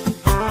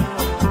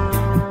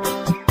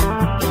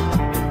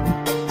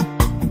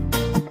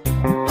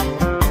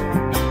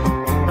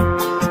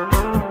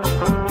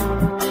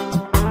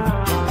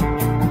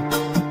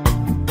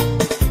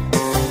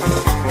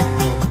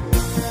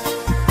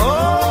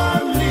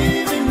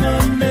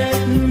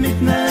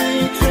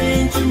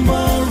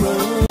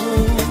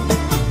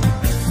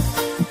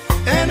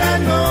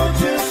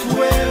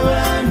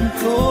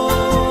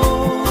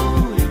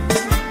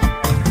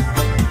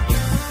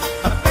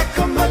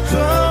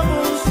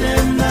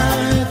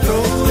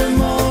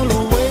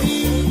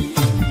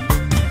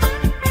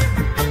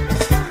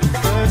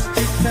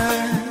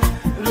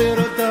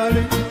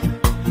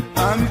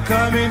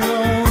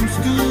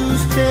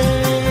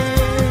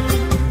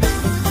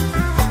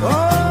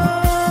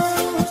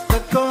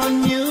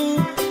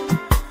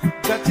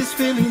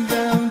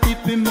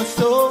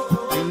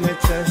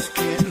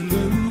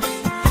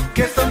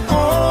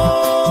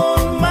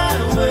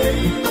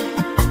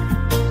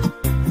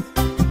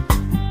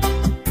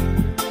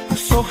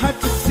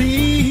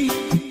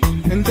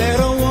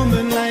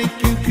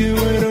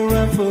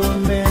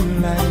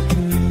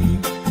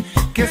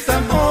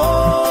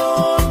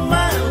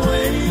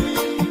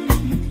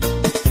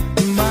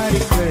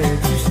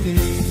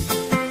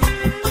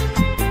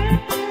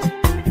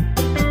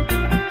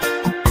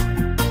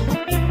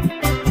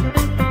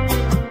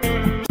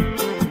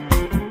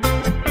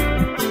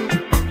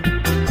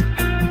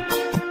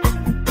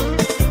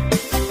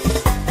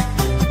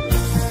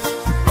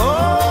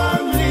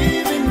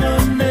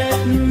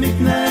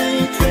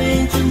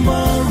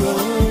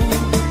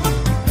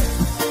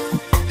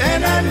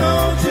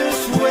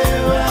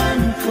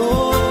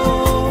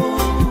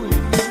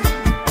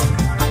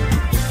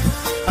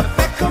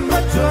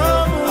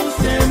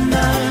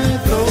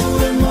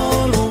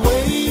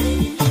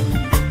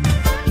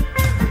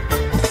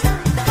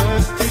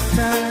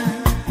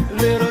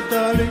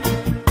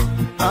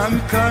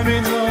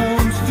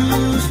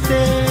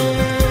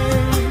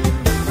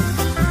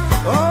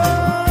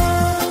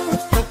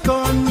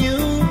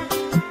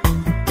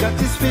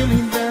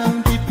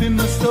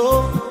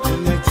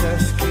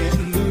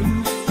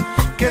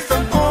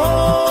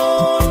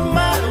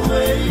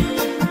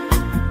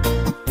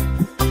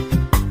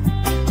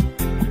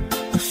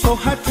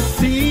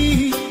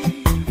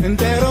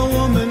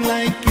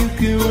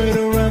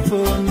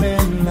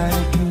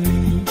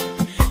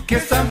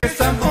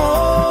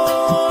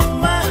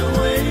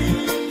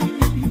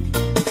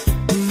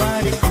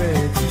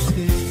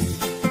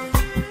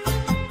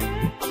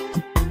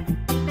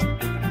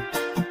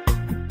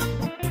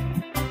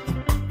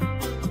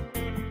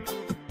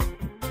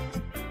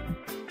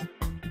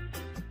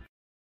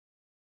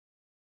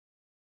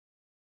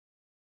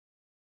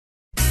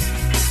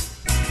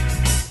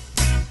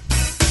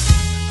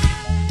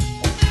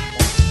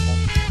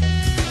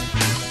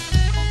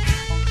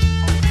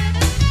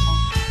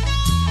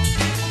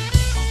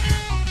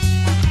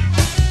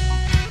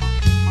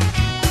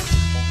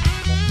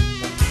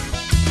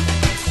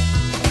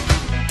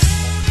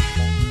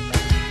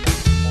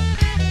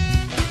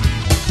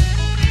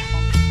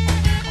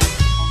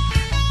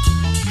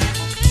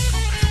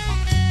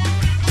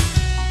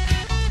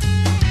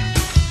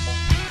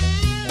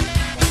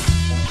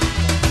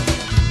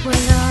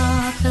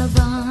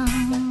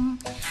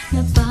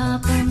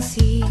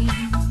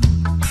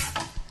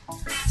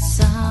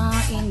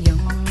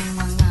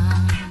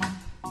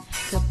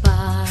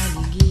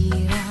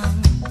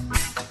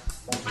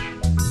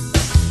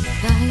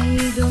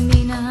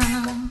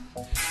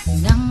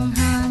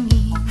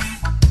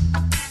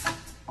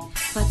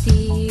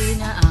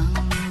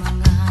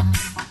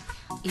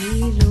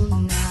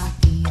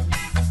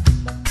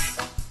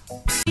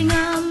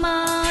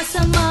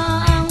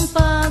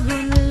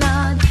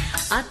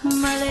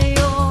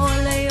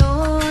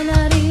 malayo-layo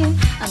na rin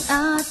ang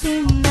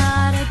ating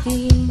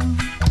narating.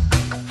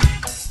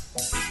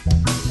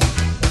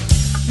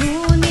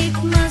 Ngunit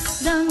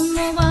masdan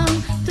mo ang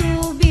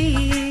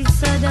tubig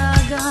sa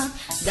dagat.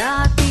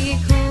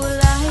 Dati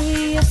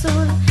kulay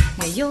asul,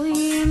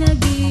 ngayon'y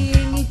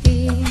naging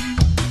itim.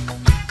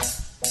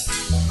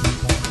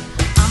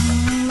 Ang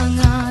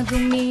mga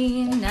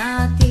dumi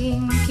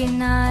nating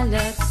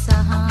kinalat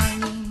sa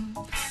hangin,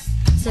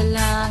 sa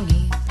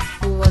langit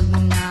huwag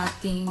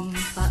nating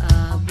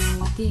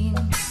paabutin.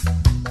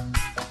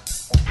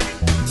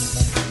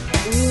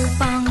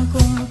 Upang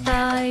kung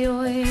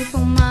tayo'y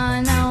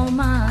pumanaw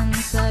man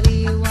sa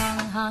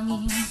riwang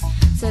hangin,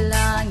 sa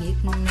langit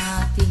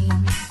natin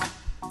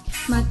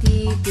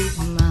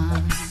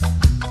matitigman.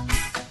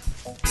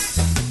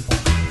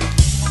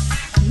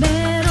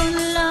 Meron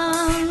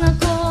lang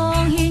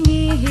akong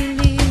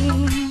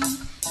hinihiling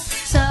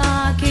sa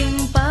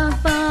aking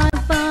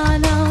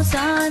pagpapanaw,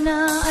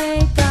 sana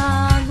ay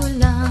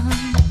tagulan.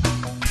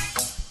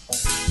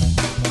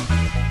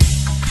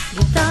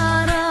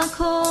 Gitara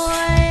ko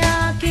ay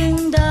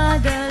aking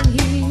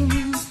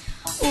dadalhin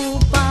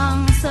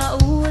upang sa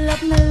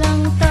ulap na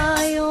lang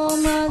tayo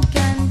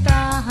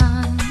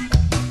magkantahan.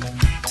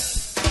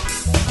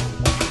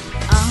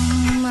 Ang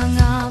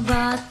mga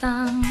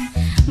batang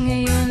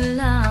ngayon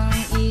lang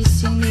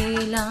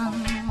isinilang,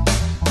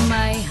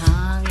 may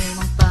hangin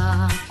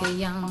pa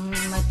kayang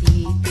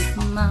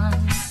matitikman.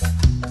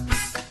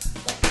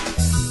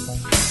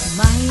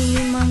 May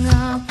mga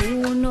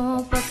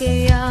puno pa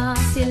kaya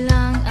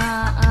silang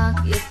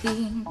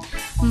aakyatin,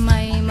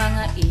 may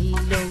mga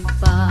ilog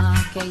pa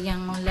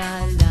kayang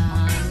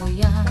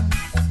lalanguyan.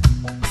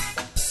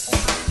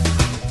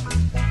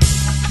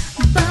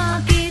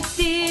 Bakit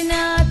di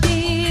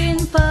natin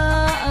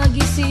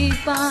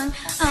pag-isipan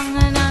ang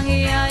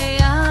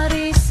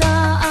nangyayari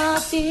sa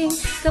ating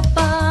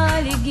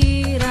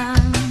kapaligiran?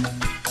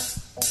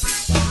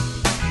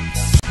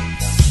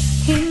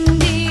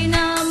 Hindi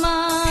na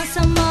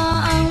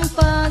masama ang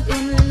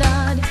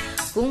pag-unlad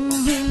kung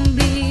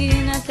hindi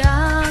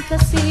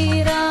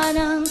nakakasira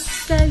ng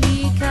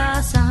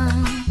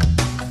kalikasan.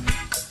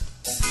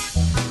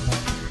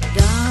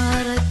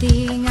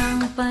 Darating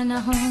ang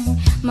panahon,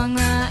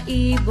 mga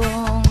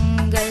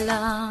ibong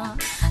gala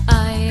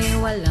ay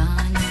wala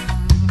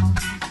nang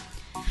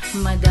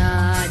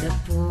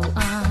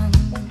madadapuan.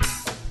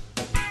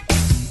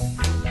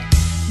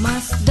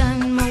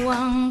 Masdan mo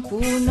ang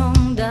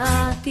punong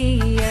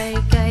dati ay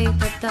kay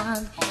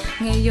tatag,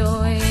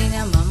 ngayon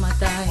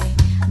namamatay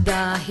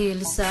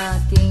dahil sa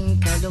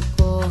ating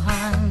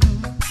kalokohan.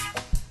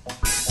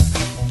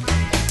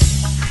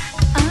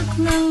 At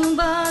ng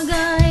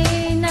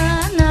bagay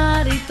na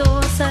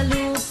narito sa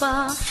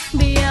lupa,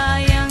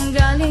 biyayang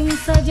galing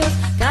sa Diyos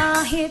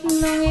kahit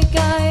nung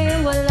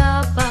ika'y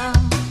wala pa.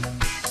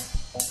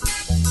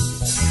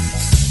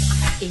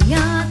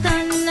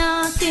 Ingatan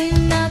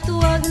natin at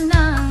huwag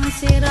nang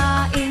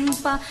sirain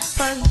pa,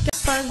 pagkat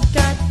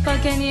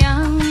pag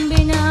kanyang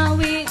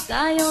binawi,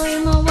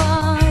 tayo'y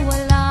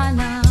mawawala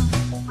na.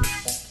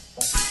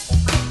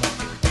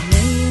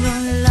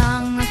 Mayroon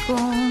lang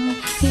akong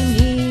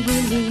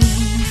hinihiling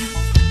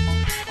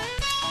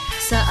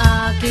sa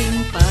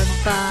aking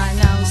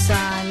pagpanaw,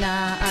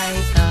 sana ay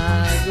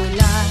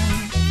tagulan.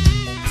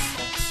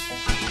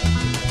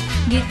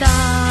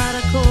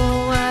 Gitara ko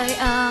ay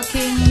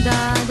aking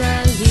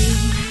dadalhin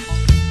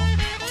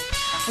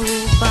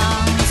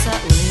upang sa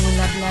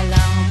ulap na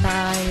lang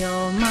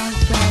tayo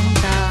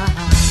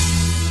magkantahan.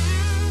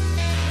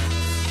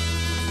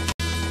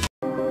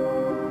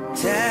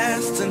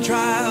 Tests and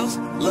trials,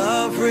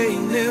 love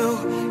renew.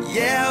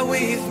 Yeah,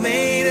 we've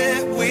made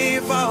it.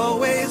 We've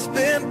always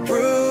been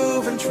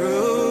proven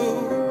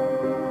true.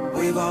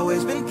 We've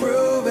always been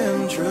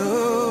proven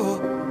true.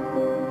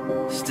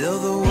 Still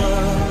the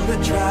world that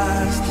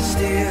tries to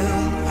steal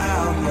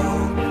our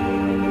hope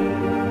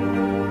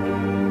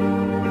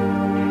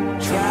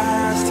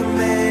tries to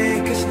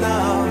make us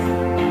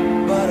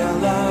numb, but our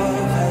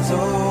love has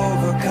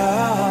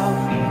overcome.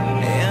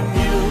 And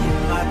you,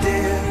 my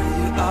dear,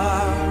 you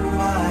are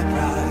my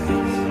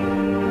prize.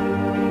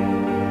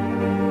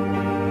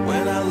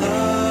 When I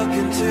look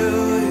into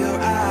your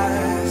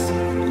eyes,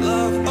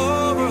 love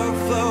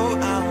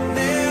overflow, I'm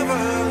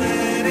never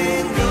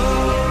letting go.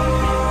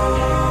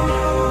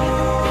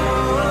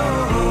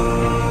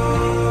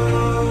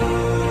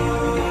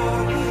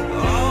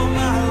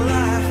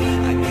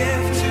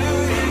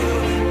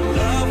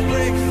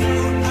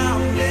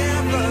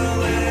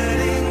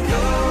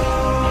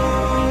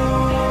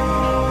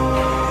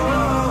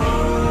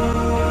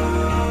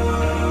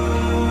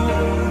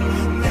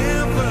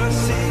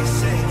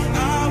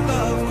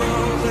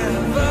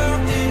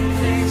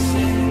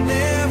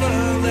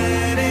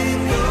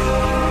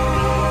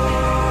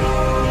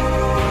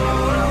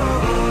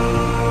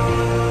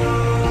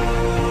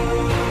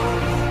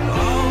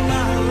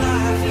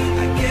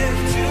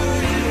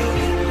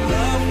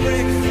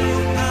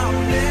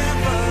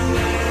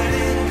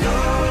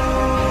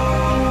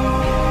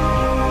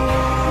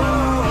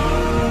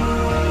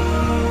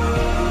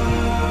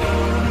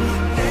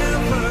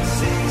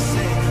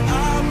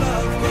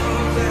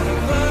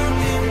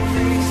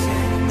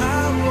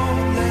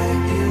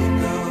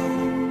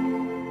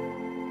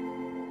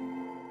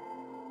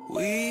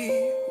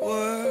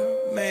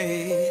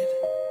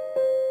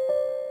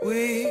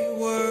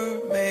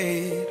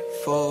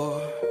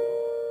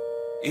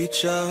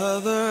 each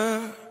other.